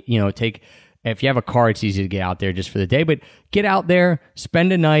night. You know, if you have a car, it's easy to get out there just for the day, but get out there,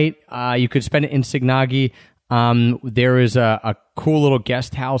 spend a night. You could spend it in Signagi. There is a cool little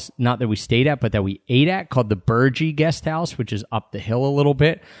guest house, not that we stayed at, but that we ate at, called the Burgi Guest House, which is up the hill a little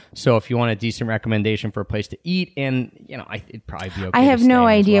bit. So if you want a decent recommendation for a place to eat, and you know, it'd probably be okay. I have to no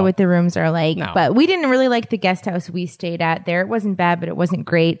stay as idea well. what the rooms are like, No. but we didn't really like the guest house we stayed at there. It wasn't bad, but it wasn't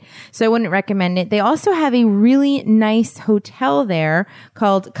great. So I wouldn't recommend it. They also have a really nice hotel there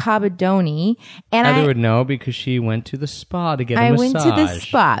called Cabadoni. And Heather would know because she went to the spa to get a I massage. went to the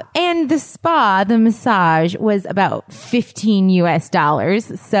spa, and the massage was about $15 US.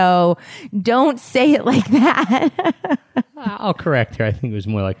 So don't say it like that. I'll correct her. I think it was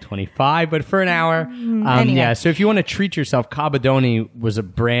more like 25, but for an hour. Anyway. Yeah, so if you want to treat yourself, Cabadoni was a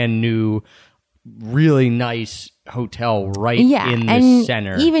brand new, really nice hotel right in the and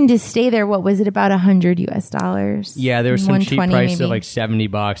center. even to stay there, what was it, about $100 US? Yeah, there was some cheap 120 prices maybe. of like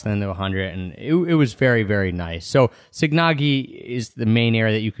 $70, then to 100, and it was very, very nice. So Signagi is the main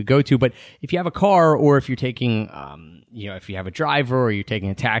area that you could go to, but if you have a car or if you're taking, if you have a driver or you're taking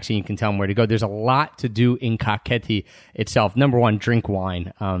a taxi, you can tell them where to go. There's a lot to do in Kakheti itself. Number one, drink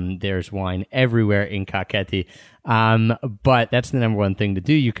wine. There's wine everywhere in Kakheti. But that's the number one thing to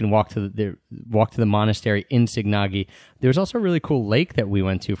do. You can walk to the monastery in Signagi. There's also a really cool lake that we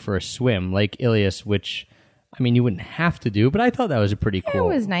went to for a swim, Lake Ilias, which, I mean, you wouldn't have to do, but I thought that was a pretty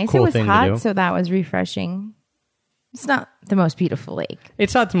cool. It was nice. Cool It was thing to hot, do. so that was refreshing. It's not the most beautiful lake.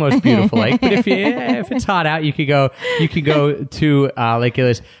 It's not the most beautiful lake, but if it's hot out, you could go to Lake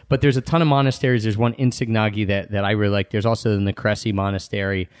Ilias. But there's a ton of monasteries. There's one in Signagi that I really like. There's also the Necresi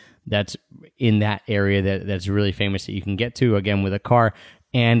Monastery that's in that area that's really famous that you can get to, again, with a car.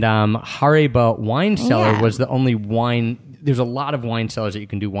 And Hareba Wine Cellar was the only wine. There's a lot of wine cellars that you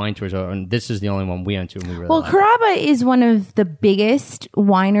can do wine tours of, and this is the only one we went to, and we really liked it. Caraba is one of the biggest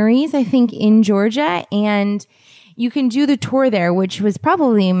wineries, I think, in Georgia, and you can do the tour there, which was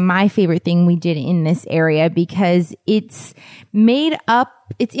probably my favorite thing we did in this area because it's made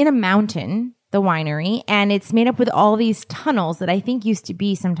up, it's in a mountain, the winery, and it's made up with all these tunnels that I think used to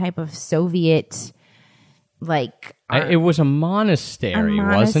be some type of Soviet, like... It was a monastery,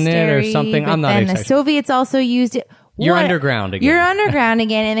 wasn't it, or something? But I'm not then the exactly. Soviets also used it. You're What? underground again. You're underground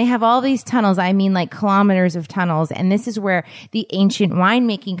again, and they have all these tunnels. I mean, like kilometers of tunnels. And this is where the ancient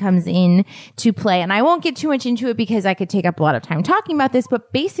winemaking comes in to play. And I won't get too much into it because I could take up a lot of time talking about this.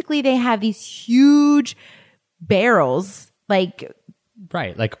 But basically, they have these huge barrels, like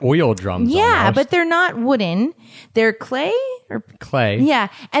Right, like oil drums. yeah, almost. but they're not wooden. They're clay or clay. yeah,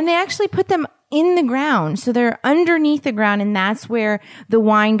 and they actually put them in the ground, so they're underneath the ground, and that's where the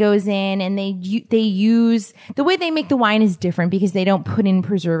wine goes in. And they use the way they make the wine is different because they don't put in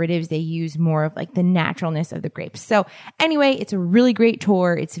preservatives. They use more of like the naturalness of the grapes. So anyway, it's a really great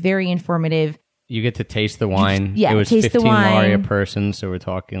tour. It's very informative. You get to taste the wine. Yeah, it was taste the 15 lari a wine. person, so we're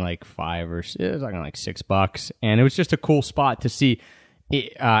talking like it was like $6, and it was just a cool spot to see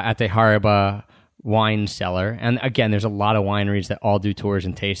at the Hareba Wine Cellar. And again, there's a lot of wineries that all do tours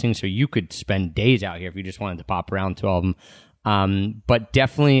and tastings, so you could spend days out here if you just wanted to pop around to all of them. But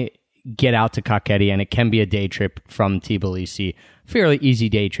definitely get out to Kakheti, and it can be a day trip from Tbilisi. Fairly easy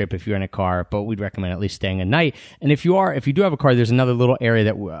day trip if you're in a car, but we'd recommend at least staying a night. And if you do have a car, there's another little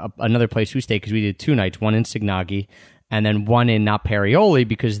area another place we stayed, because we did 2 nights, one in Signagi and then one in Naparioli,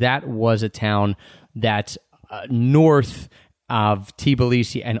 because that was a town that's north of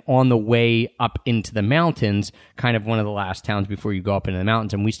Tbilisi and on the way up into the mountains, kind of one of the last towns before you go up into the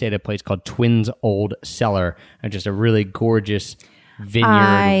mountains. And we stayed at a place called Twins Old Cellar, and just a really gorgeous vineyard.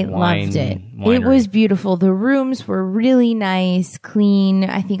 I wine loved it. winery. It was beautiful. The rooms were really nice, clean.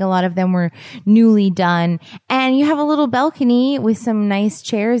 I think a lot of them were newly done. And you have a little balcony with some nice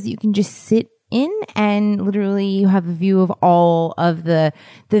chairs that you can just sit in, and literally you have a view of all of the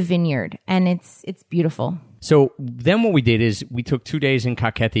vineyard, and it's beautiful. So then what we did is we took 2 days in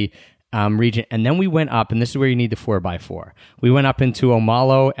Kakheti, region. And then we went up, and this is where you need the 4x4. We went up into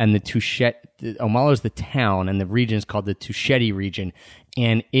Omalo, and Omalo is the town, and the region is called the Tusheti region.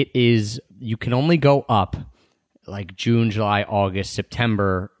 And it is, you can only go up like June, July, August,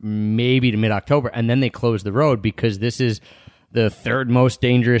 September, maybe to mid-October, and then they close the road because this is the third most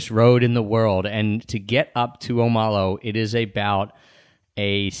dangerous road in the world. And to get up to Omalo, it is about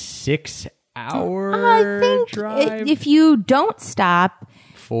a 6-hour drive. If you don't stop,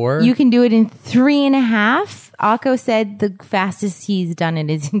 4? you can do it in 3.5. Akko said the fastest he's done it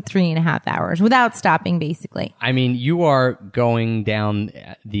is in 3.5 hours without stopping, basically. I mean, you are going down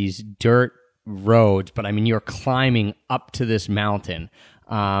these dirt roads, but I mean, you're climbing up to this mountain.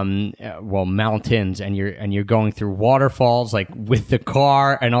 Mountains, and you're going through waterfalls like with the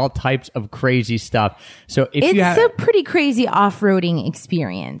car and all types of crazy stuff. So It's a pretty crazy off-roading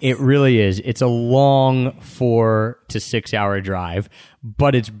experience. It really is. It's a long 4 to 6 hour drive,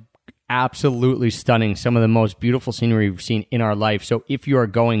 but it's absolutely stunning. Some of the most beautiful scenery we've seen in our life. So if you are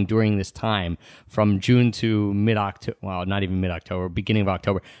going during this time from June to mid-October, well, not even mid-October, beginning of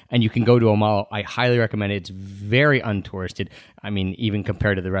October, and you can go to Omalo, I highly recommend it. It's very untouristed. I mean, even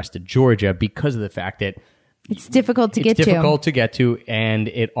compared to the rest of Georgia, because of the fact that it's difficult to get to. It's difficult to get to, and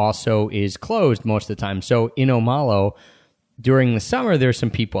it also is closed most of the time. So in Omalo, during the summer, there's some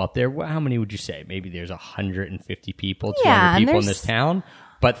people up there. Well, how many would you say? Maybe there's 150 people, 200 people in this town,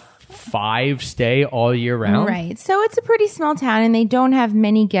 but 5 stay all year round. Right. So it's a pretty small town, and they don't have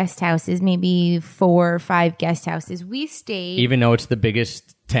many guest houses, maybe 4 or 5 guest houses. We stayed... Even though it's the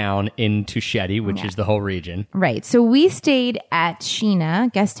biggest town in Tusheti, which is the whole region. Right. So we stayed at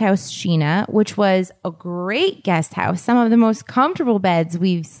Sheena, Guest House Sheena, which was a great guest house. Some of the most comfortable beds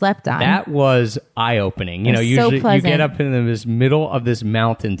we've slept on. That was eye-opening. You know, usually pleasant. You get up in this middle of this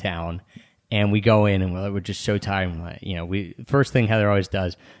mountain town, and we go in, and we're just so tired. And, you know, first thing Heather always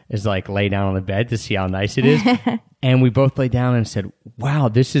does is like lay down on the bed to see how nice it is. And we both lay down and said, "Wow,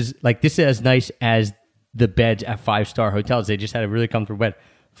 this is as nice as the beds at 5-star hotels." They just had a really comfortable bed.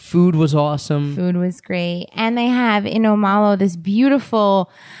 Food was awesome. Food was great, and they have in Omalo this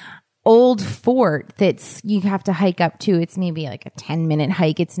beautiful old fort that's you have to hike up to. It's maybe like a 10-minute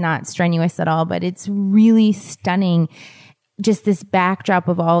hike. It's not strenuous at all, but it's really stunning. Just this backdrop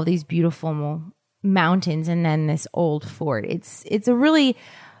of all of these beautiful mountains and then this old fort. It's a really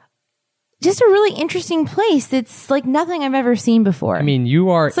interesting place. It's like nothing I've ever seen before. I mean,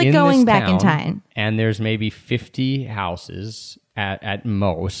 you are it's like in going this back town, in time. And there's maybe 50 houses at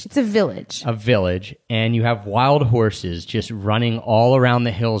most. It's a village. And you have wild horses just running all around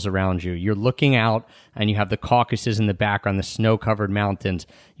the hills around you. You're looking out, and you have the Caucasus in the background, the snow-covered mountains.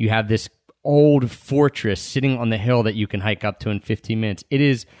 You have this old fortress sitting on the hill that you can hike up to in 15 minutes. It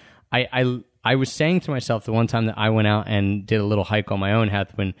is, I was saying to myself the one time that I went out and did a little hike on my own,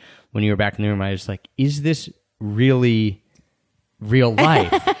 Heth, when you were back in the room, I was like, is this really real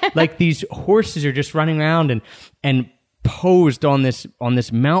life? Like, these horses are just running around and posed on this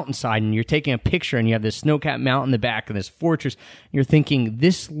mountainside, and you're taking a picture, and you have this snow-capped mountain in the back and this fortress. You're thinking,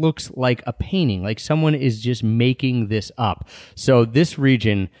 this looks like a painting, like someone is just making this up. So this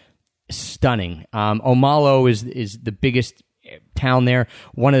region, stunning. Omalo is the biggest town there.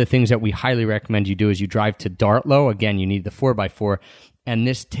 One of the things that we highly recommend you do is you drive to Dartlo. Again, you need the 4x4, and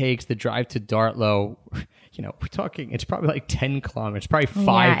this takes the drive to Dartlo. You know, we're talking, it's probably like 10 kilometers, probably 5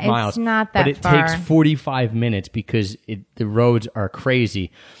 miles. It's not that but it far. takes 45 minutes because the roads are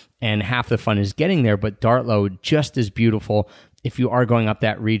crazy, and half the fun is getting there. But Dartlo, just as beautiful. If you are going up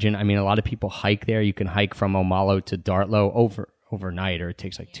that region, I mean, a lot of people hike there. You can hike from Omalo to Dartlo overnight, or it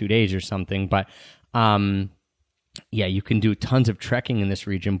takes like 2 days or something. But yeah, you can do tons of trekking in this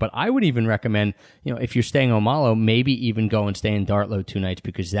region. But I would even recommend, you know, if you're staying in Omalo, maybe even go and stay in Dartlo 2 nights,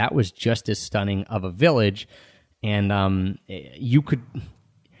 because that was just as stunning of a village. And you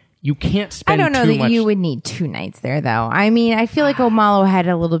can't spend I don't know too that much. you would need 2 nights there, though. I mean, I feel like Omalo had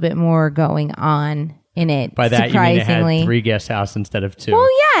a little bit more going on in it. By that, you mean it surprisingly. had 3 guest houses instead of 2. Well,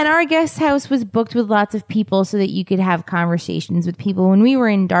 yeah, and our guest house was booked with lots of people so that you could have conversations with people. When we were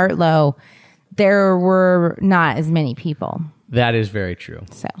in Dartlo, there were not as many people. That is very true.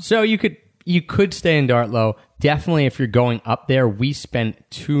 So you could stay in Dartlo. Definitely, if you're going up there, we spent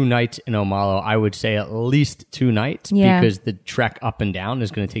 2 nights in Omalo. I would say at least 2 nights, because the trek up and down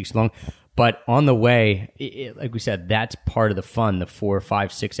is going to take so long. But on the way, like we said, that's part of the fun, the 4,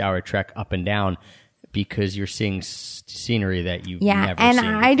 5, 6 hour trek up and down, because you're seeing scenery that you've never and seen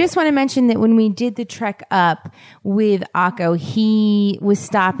I just want to mention that when we did the trek up with Akko, he was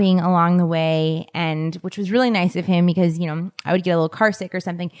stopping along the way, and which was really nice of him, because, you know, I would get a little car sick or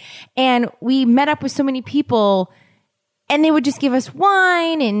something. And we met up with so many people, and they would just give us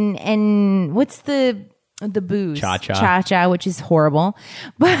wine and what's the booze? Cha-cha, which is horrible.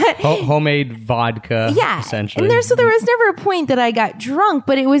 But homemade vodka, essentially. And there was never a point that I got drunk,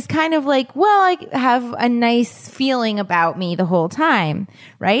 but it was kind of like, well, I have a nice feeling about me the whole time,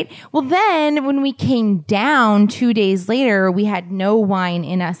 right? Well, then when we came down 2 days later, we had no wine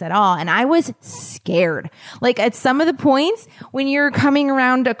in us at all. And I was scared. Like at some of the points when you're coming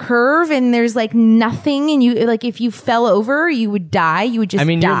around a curve and there's like nothing and you, like if you fell over, you would die. You would just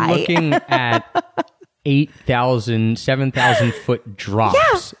die. You're looking at 8,000, 7,000 foot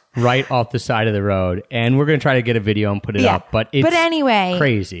drops right off the side of the road. And we're going to try to get a video and put it up. But it's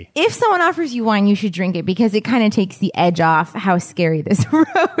crazy. If someone offers you wine, you should drink it because it kind of takes the edge off how scary this road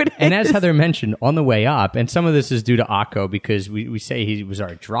is. And as Heather mentioned, on the way up, and some of this is due to Akko because we say he was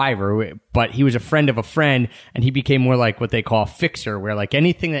our driver, but he was a friend of a friend, and he became more like what they call a fixer, where like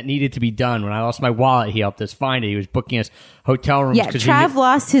anything that needed to be done. When I lost my wallet, he helped us find it. He was booking us hotel rooms. Yeah, Trav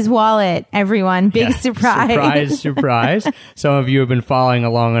lost his wallet, everyone. Big surprise. Surprise. Some of you have been following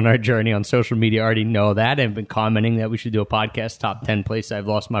along on our journey on social media already know that and been commenting that we should do a podcast, top 10 places I've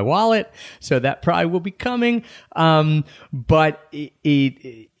lost my wallet. So that probably will be coming. But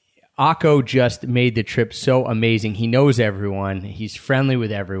Akko just made the trip so amazing. He knows everyone. He's friendly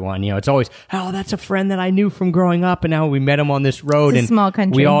with everyone. You know, it's always, oh, that's a friend that I knew from growing up, and now we met him on this road. It's a small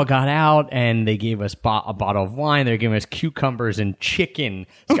country. We all got out, and they gave us a bottle of wine. They were giving us cucumbers and chicken.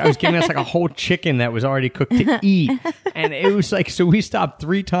 This guy was giving us like a whole chicken that was already cooked to eat. And it was like, so we stopped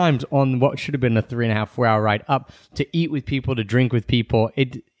 3 times on what should have been a 3.5, 4 hour ride up to eat with people, to drink with people.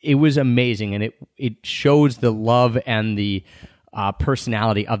 It was amazing, and it shows the love and the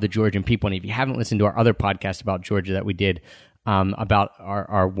personality of the Georgian people. And if you haven't listened to our other podcast about Georgia that we did about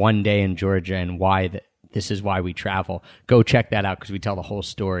our one day in Georgia and why this is why we travel, go check that out because we tell the whole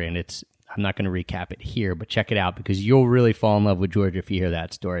story. And I'm not going to recap it here, but check it out because you'll really fall in love with Georgia if you hear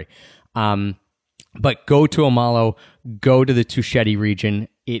that story. But go to Omalo, go to the Tusheti region.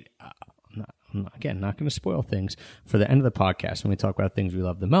 I'm not going to spoil things for the end of the podcast when we talk about things we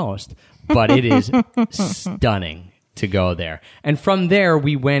love the most, but it is stunning to go there. And from there,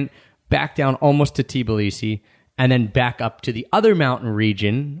 we went back down almost to Tbilisi and then back up to the other mountain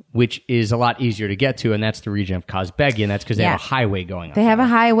region, which is a lot easier to get to, and that's the region of Kazbegi, and that's because they have a highway going up. They have a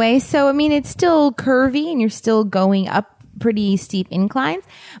highway, so, I mean, it's still curvy, and you're still going up pretty steep inclines,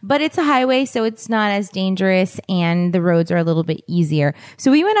 but it's a highway, so it's not as dangerous, and the roads are a little bit easier.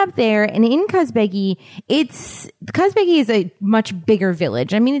 So we went up there, and in Kazbegi, Kazbegi is a much bigger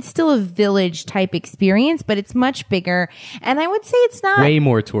village. I mean, it's still a village type experience, but it's much bigger, and I would say it's not way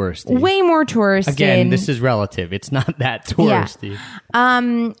more touristy. Again, this is relative. It's not that touristy.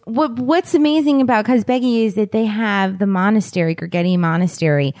 Yeah. What's amazing about Kazbegi is that they have the monastery, Gurgeti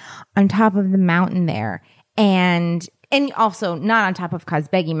Monastery, on top of the mountain there, and also not on top of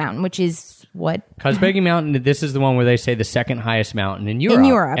Kazbegi Mountain, which is what? Kazbegi Mountain, this is the one where they say the second highest mountain in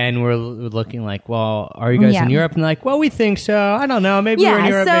Europe. And we're looking like, well, are you guys in Europe? And like, well, we think so. I don't know. Maybe we're in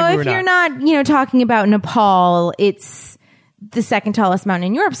Europe, maybe we're not. So if you're not, talking about Nepal, it's the second tallest mountain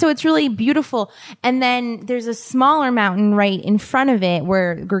in Europe. So it's really beautiful. And then there's a smaller mountain right in front of it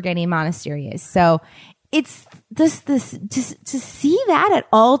where Gurgeti Monastery is. So it's to see that at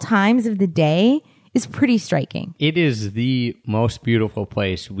all times of the day is pretty striking. It is the most beautiful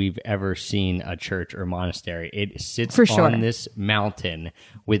place we've ever seen a church or monastery. It sits on this mountain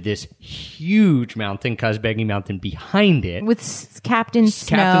with this huge mountain, Kazbegi Mountain, behind it. With Captain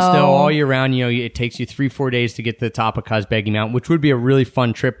Snow all year round. It takes you 3-4 days to get to the top of Kazbegi Mountain, which would be a really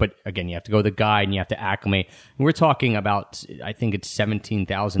fun trip. But again, you have to go with a guide and you have to acclimate. And we're talking about, I think it's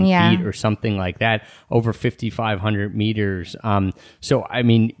 17,000 feet or something like that, over 5,500 meters. So, I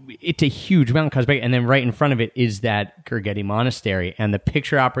mean, it's a huge mountain, Kazbegi. And then right in front of it is that Gurgeti Monastery and the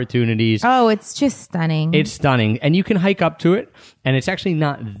picture opportunities. Oh, it's just stunning. It's stunning. And you can hike up to it. And it's actually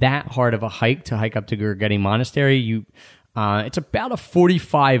not that hard of a hike to hike up to Gurgeti Monastery. It's about a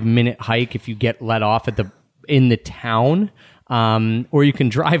 45-minute hike if you get let off in the town. Or you can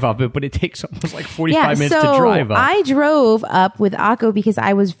drive up it, but it takes almost like 45 minutes to drive up. I drove up with Akko because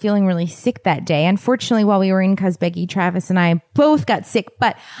I was feeling really sick that day. Unfortunately, while we were in Kazbegi, Travis and I both got sick,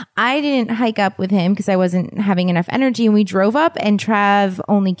 but I didn't hike up with him because I wasn't having enough energy, and we drove up, and Trav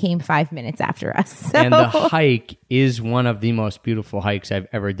only came 5 minutes after us. So. And the hike is one of the most beautiful hikes I've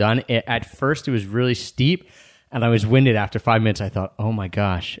ever done. At first, it was really steep. And I was winded after 5 minutes. I thought, oh my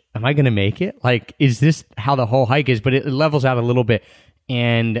gosh, am I going to make it? Like, is this how the whole hike is? But it levels out a little bit.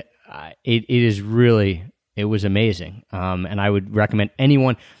 And it was amazing. And I would recommend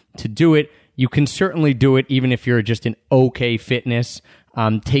anyone to do it. You can certainly do it even if you're just in okay fitness.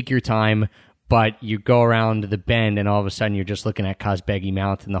 Take your time. but you go around the bend and all of a sudden you're just looking at Kazbegi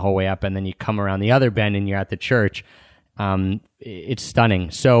Mountain the whole way up, and then you come around the other bend and you're at the church. It's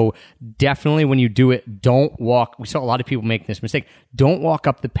stunning. So definitely when you do it, don't walk. We saw a lot of people make this mistake. Don't walk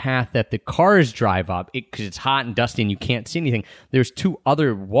up the path that the cars drive up because it's hot and dusty and you can't see anything. There's 2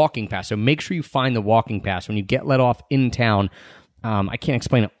 other walking paths. So make sure you find the walking paths when you get let off in town. I can't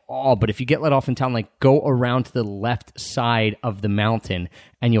explain it all, but if you get let off in town, like go around to the left side of the mountain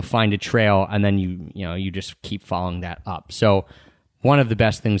and you'll find a trail, and then you just keep following that up. So one of the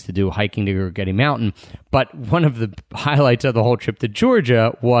best things to do, hiking to Gorgeti Mountain. But one of the highlights of the whole trip to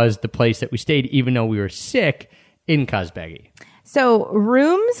Georgia was the place that we stayed, even though we were sick, in Kazbegi. So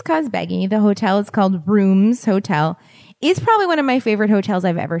Rooms Kazbegi, the hotel is called Rooms Hotel, is probably one of my favorite hotels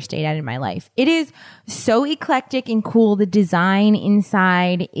I've ever stayed at in my life. It is so eclectic and cool. The design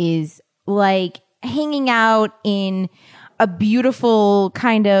inside is like hanging out in a beautiful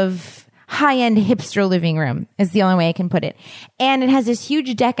kind of high-end hipster living room is the only way I can put it. And it has this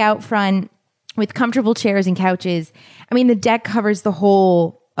huge deck out front with comfortable chairs and couches. I mean, the deck covers the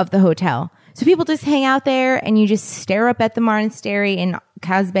whole of the hotel. So people just hang out there and you just stare up at the monastery in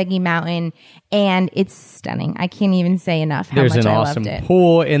Kazbegi Mountain, and it's stunning. I can't even say enough how There's much I an loved awesome it.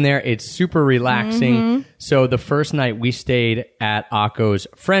 pool in there. It's super relaxing. So the first night we stayed at Akko's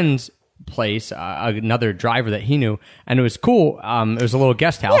friend's place, another driver that he knew, and it was cool. It was a little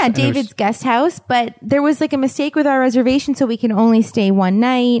guest house. Yeah, and David's guest house, but there was like a mistake with our reservation, so we can only stay one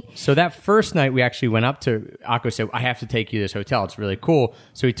night. So that first night, we actually went up to Akko, said, I have to take you to this hotel. It's really cool.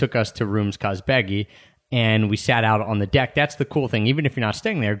 So he took us to Rooms Kazbegi, and we sat out on the deck. That's the cool thing. Even if you're not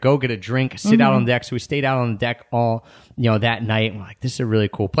staying there, go get a drink, sit out on the deck. So we stayed out on the deck all, that night. And we're like, this is a really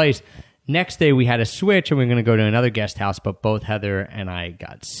cool place. Next day, we had a switch, and we were going to go to another guest house, but both Heather and I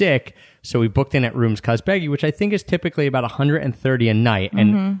got sick. So we booked in at Rooms Kazbegi, which I think is typically about $130 a night.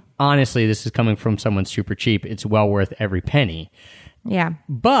 And honestly, this is coming from someone super cheap. It's well worth every penny. Yeah.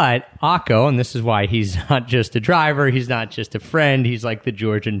 But Akko, and this is why he's not just a driver, he's not just a friend, he's like the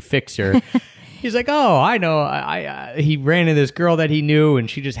Georgian fixer. He's like, oh, I know. He ran into this girl that he knew, and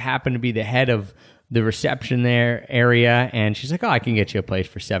she just happened to be the head of the reception there area, and she's like, oh, I can get you a place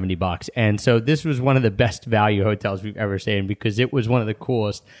for $70. And so this was one of the best value hotels we've ever stayed in because it was one of the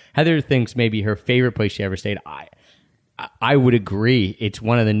coolest. Heather thinks maybe her favorite place she ever stayed. I would agree. It's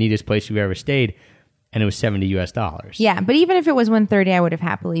one of the neatest places we've ever stayed, and it was $70 US. Yeah, but even if it was $130, I would have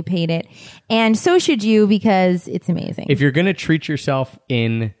happily paid it. And so should you, because it's amazing. If you're going to treat yourself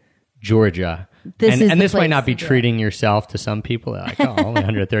in Georgia, This is and the this might place not be to do it. treating yourself to some people. They're like, oh, only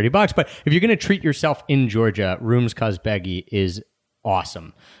 $130. But if you're going to treat yourself in Georgia, Rooms Kazbegi is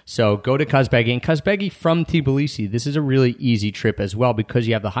awesome. So go to Kazbegi. And Kazbegi from Tbilisi, this is a really easy trip as well because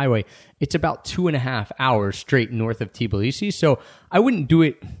you have the highway. It's about 2.5 hours straight north of Tbilisi. So I wouldn't do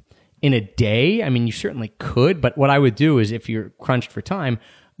it in a day. I mean, you certainly could. But what I would do is if you're crunched for time,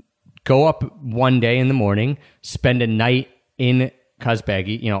 go up one day in the morning, spend a night in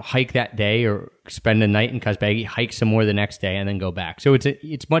Kazbegi, hike that day or spend a night in Kazbegi, hike some more the next day, and then go back. So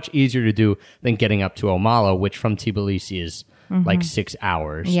it's much easier to do than getting up to Omalo, which from Tbilisi is like 6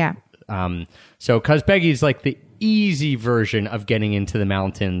 hours. Yeah. So Kazbegi is like the easy version of getting into the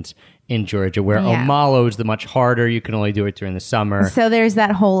mountains in Georgia, where Yeah. Omalo is the much harder. You can only do it during the summer. So there's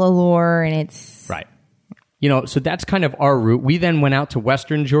that whole allure, and it's... Right. So that's kind of our route. We then went out to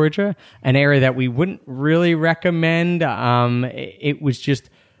Western Georgia, an area that we wouldn't really recommend. It was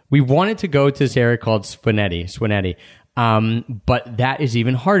just, we wanted to go to this area called Swineti. But that is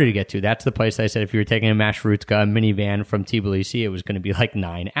even harder to get to. That's the place I said if you were taking a Marshrutka, a minivan from Tbilisi, it was going to be like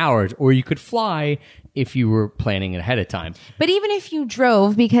 9 hours. Or you could fly if you were planning it ahead of time. But even if you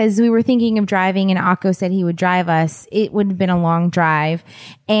drove, because we were thinking of driving and Akko said he would drive us, it would have been a long drive.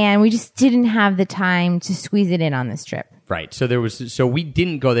 And we just didn't have the time to squeeze it in on this trip. Right. So we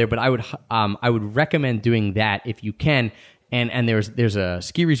didn't go there, but I would recommend doing that if you can. And there's a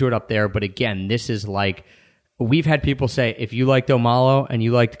ski resort up there. But again, this is like, we've had people say, if you liked Omalo and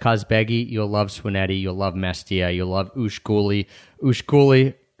you liked Kazbegi, you'll love Swineti, you'll love Mestia, you'll love Ushguli.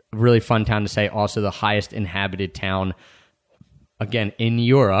 Ushguli, really fun town to say, also the highest inhabited town, again, in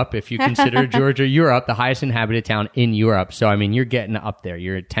Europe. If you consider Georgia Europe, the highest inhabited town in Europe. So, I mean, you're getting up there.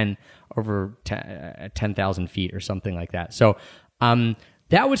 You're at over 10,000 feet or something like that. So,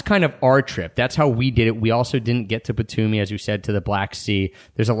 that was kind of our trip. That's how we did it. We also didn't get to Batumi, as you said, to the Black Sea.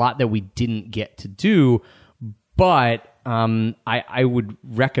 There's a lot that we didn't get to do, but I would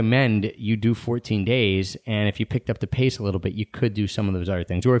recommend you do 14 days, and if you picked up the pace a little bit, you could do some of those other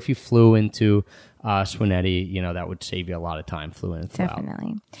things. Or if you flew into Swineti, that would save you a lot of time, flew in and flew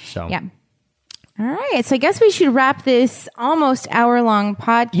Definitely. out. So, Yeah. All right. So I guess we should wrap this almost hour-long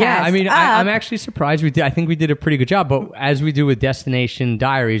podcast. Yeah, I mean, up. I'm actually surprised I think we did a pretty good job. But as we do with Destination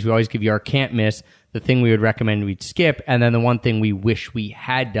Diaries, we always give you our can't miss, the thing we would recommend we'd skip, and then the one thing we wish we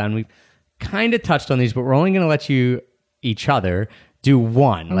had done. We've kind of touched on these, but we're only going to let each other do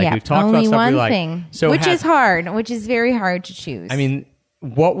one. Like we've talked only about stuff one we like. thing, So which is hard, which is very hard to choose. I mean,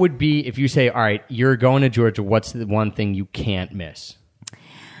 what would be if you say, all right, you're going to Georgia, what's the one thing you can't miss?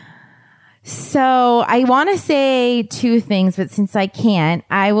 So I want to say two things, but since I can't,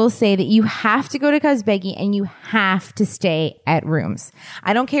 I will say that you have to go to Kazbegi and you have to stay at rooms.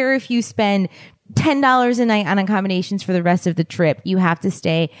 I don't care if you spend $10 a night on accommodations for the rest of the trip. You have to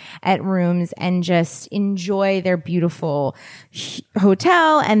stay at rooms and just enjoy their beautiful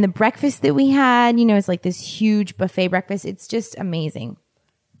hotel and the breakfast that we had. You know, it's like this huge buffet breakfast. It's just amazing.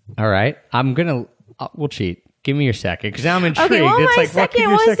 All right. We'll cheat. Give me your second, because now I'm intrigued. Okay, well, it's my like,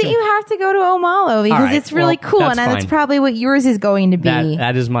 second was that you have to go to Omalo because right, it's really well, cool, that's and that's fine. probably what yours is going to be.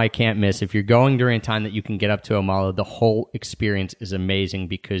 That is my can't miss. If you're going during a time that you can get up to Omalo, the whole experience is amazing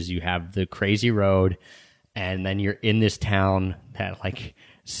because you have the crazy road, and then you're in this town that like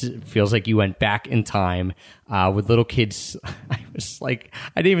feels like you went back in time with little kids. I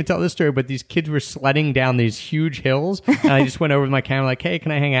didn't even tell this story, but these kids were sledding down these huge hills, and I just went over with my camera like, hey,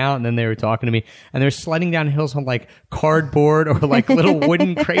 can I hang out? And then they were talking to me, and they're sledding down hills on like cardboard or like little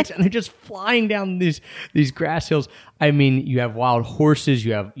wooden crates, and they're just flying down these grass hills. I mean, you have wild horses,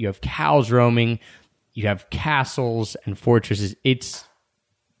 you have cows roaming, you have castles and fortresses.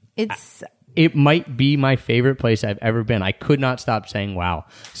 It might be my favorite place I've ever been. I could not stop saying wow.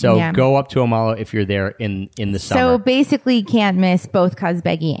 So go up to Omalo if you're there in the summer. So basically can't miss both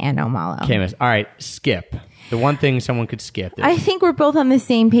Kazbegi and Omalo. Can't miss. All right, skip. The one thing someone could skip. I think we're both on the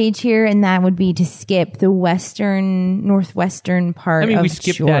same page here, and that would be to skip the northwestern part of Georgia. we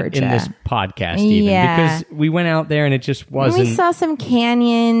skipped that in this podcast even because we went out there and it just wasn't. We saw some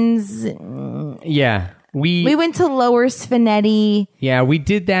canyons. Yeah. We went to Lower Svaneti. Yeah, we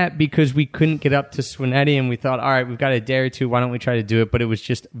did that because we couldn't get up to Svaneti, and we thought, all right, we've got a day or two. Why don't we try to do it? But it was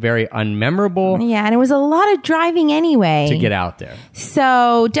just very unmemorable. Yeah, and it was a lot of driving anyway to get out there.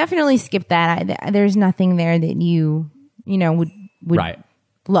 So definitely skip that. There's nothing there that you would right.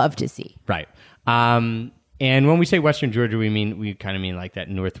 love to see. Right. And when we say Western Georgia, we kind of mean like that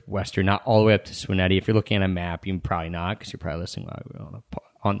northwestern, not all the way up to Svaneti. If you're looking at a map, you probably not, because you're probably listening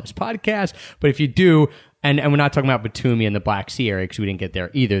on this podcast. But if you do, and we're not talking about Batumi and the Black Sea area because we didn't get there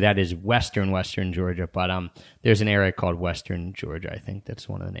either. That is western Georgia. But there's an area called Western Georgia. I think that's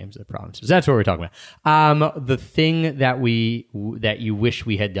one of the names of the provinces. That's what we're talking about. The thing that you wish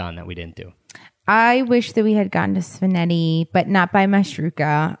we had done that we didn't do. I wish that we had gone to Svaneti, but not by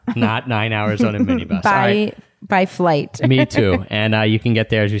Mashruka. Not 9 hours on a minibus. By flight. Me too. And you can get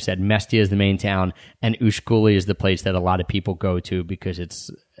there, as you said. Mestia is the main town, and Ushguli is the place that a lot of people go to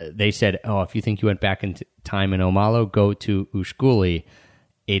because they said, oh, if you think you went back in time in Omalo, go to Ushguli.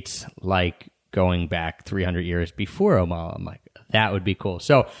 It's like going back 300 years before Omalo. I'm like, that would be cool.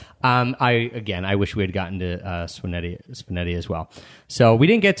 So I wish we had gotten to Svaneti as well. So we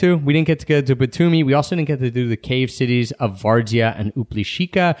didn't get to go to Batumi. We also didn't get to do the cave cities of Vardia and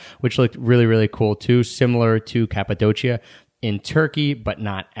Uplishika, which looked really, really cool too, similar to Cappadocia in Turkey, but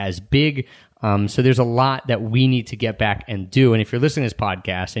not as big. So there's a lot that we need to get back and do. And if you're listening to this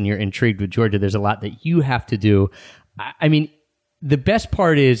podcast and you're intrigued with Georgia, there's a lot that you have to do. I mean, the best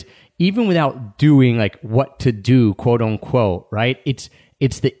part is, even without doing like what to do, quote unquote, right?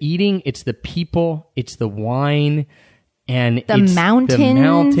 It's the eating, it's the people, it's the wine, and the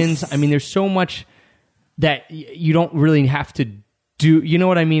mountains. I mean, there's so much that you don't really have to do. You know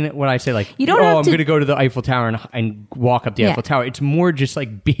what I mean? What I say, like, I'm going to go to the Eiffel Tower and walk up the Eiffel Tower. It's more just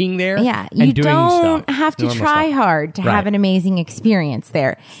like being there. Yeah, and you doing don't stuff, have to try hard to Right. have an amazing experience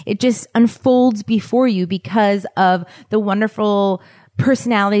there. It just unfolds before you because of the wonderful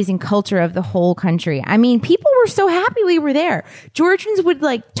personalities and culture of the whole country. I mean, people were so happy we were there. Georgians would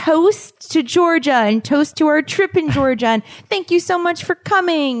like toast to Georgia and toast to our trip in Georgia and thank you so much for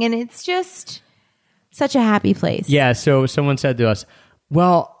coming. And it's just such a happy place. Yeah, so someone said to us,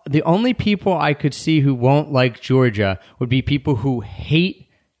 well, the only people I could see who won't like Georgia would be people who hate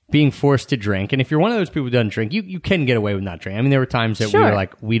being forced to drink. And if you're one of those people who doesn't drink, you can get away with not drinking. I mean, there were times that we were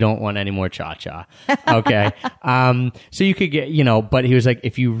like, we don't want any more cha-cha. Okay. So you could get, but he was like,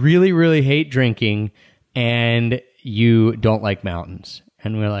 if you really, really hate drinking and you don't like mountains.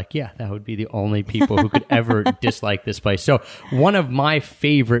 And we're like, yeah, that would be the only people who could ever dislike this place. So one of my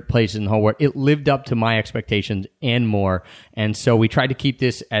favorite places in the whole world. It lived up to my expectations and more. And so we tried to keep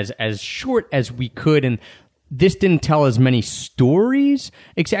this as short as we could. And this didn't tell as many stories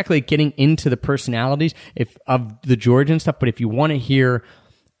exactly, getting into the personalities of the Georgian stuff. But if you want to hear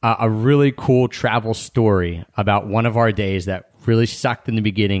a really cool travel story about one of our days that really sucked in the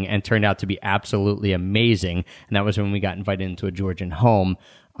beginning and turned out to be absolutely amazing, and that was when we got invited into a Georgian home,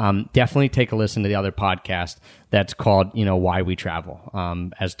 definitely take a listen to the other podcast that's called, Why We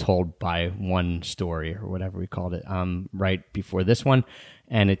Travel, as told by One Story or whatever we called it, right before this one.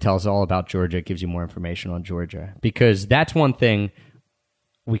 And it tells all about Georgia. It gives you more information on Georgia, because that's one thing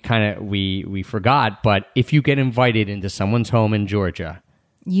we forgot. But if you get invited into someone's home in Georgia,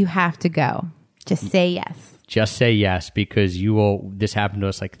 you have to go. Just say yes. Just say yes, because this happened to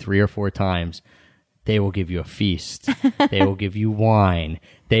us like 3 or 4 times. They will give you a feast. They will give you wine.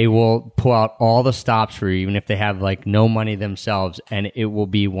 They will pull out all the stops for you, even if they have like no money themselves, and it will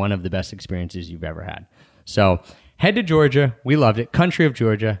be one of the best experiences you've ever had. So head to Georgia. We loved it. Country of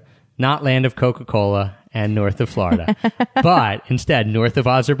Georgia, not land of Coca-Cola and north of Florida, but instead north of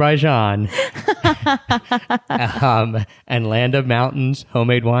Azerbaijan and land of mountains,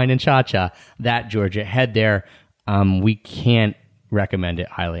 homemade wine, and cha-cha. That Georgia. Head there. We can't recommend it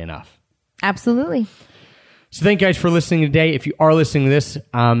highly enough. Absolutely. So thank you guys for listening today. If you are listening to this,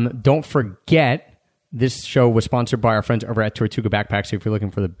 don't forget this show was sponsored by our friends over at Tortuga Backpacks. So if you're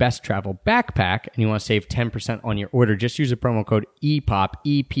looking for the best travel backpack and you want to save 10% on your order, just use the promo code EPOP,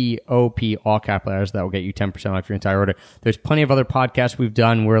 E-P-O-P, all capital letters. That will get you 10% off your entire order. There's plenty of other podcasts we've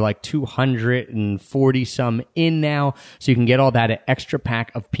done. We're like 240 some in now. So you can get all that at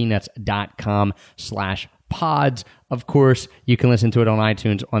extrapackofpeanuts.com/pods. Of course, you can listen to it on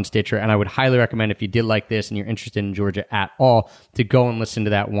iTunes, on Stitcher, and I would highly recommend, if you did like this and you're interested in Georgia at all, to go and listen to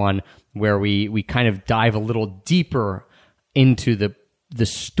that one where we kind of dive a little deeper into the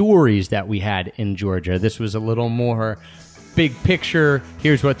stories that we had in Georgia. This was a little more big picture.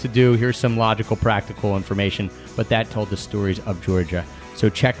 Here's what to do. Here's some logical, practical information, but that told the stories of Georgia. So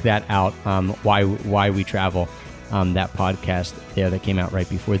check that out, Why We Travel, that podcast there that came out right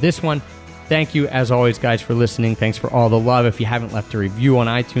before this one. Thank you, as always, guys, for listening. Thanks for all the love. If you haven't left a review on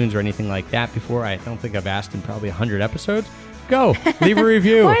iTunes or anything like that before, I don't think I've asked in probably 100 episodes, go. Leave a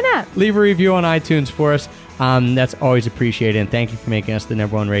review. Why not? Leave a review on iTunes for us. That's always appreciated. And thank you for making us the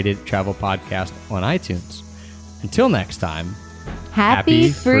 #1 rated travel podcast on iTunes. Until next time,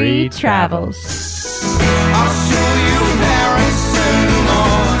 Happy free travels. I'll show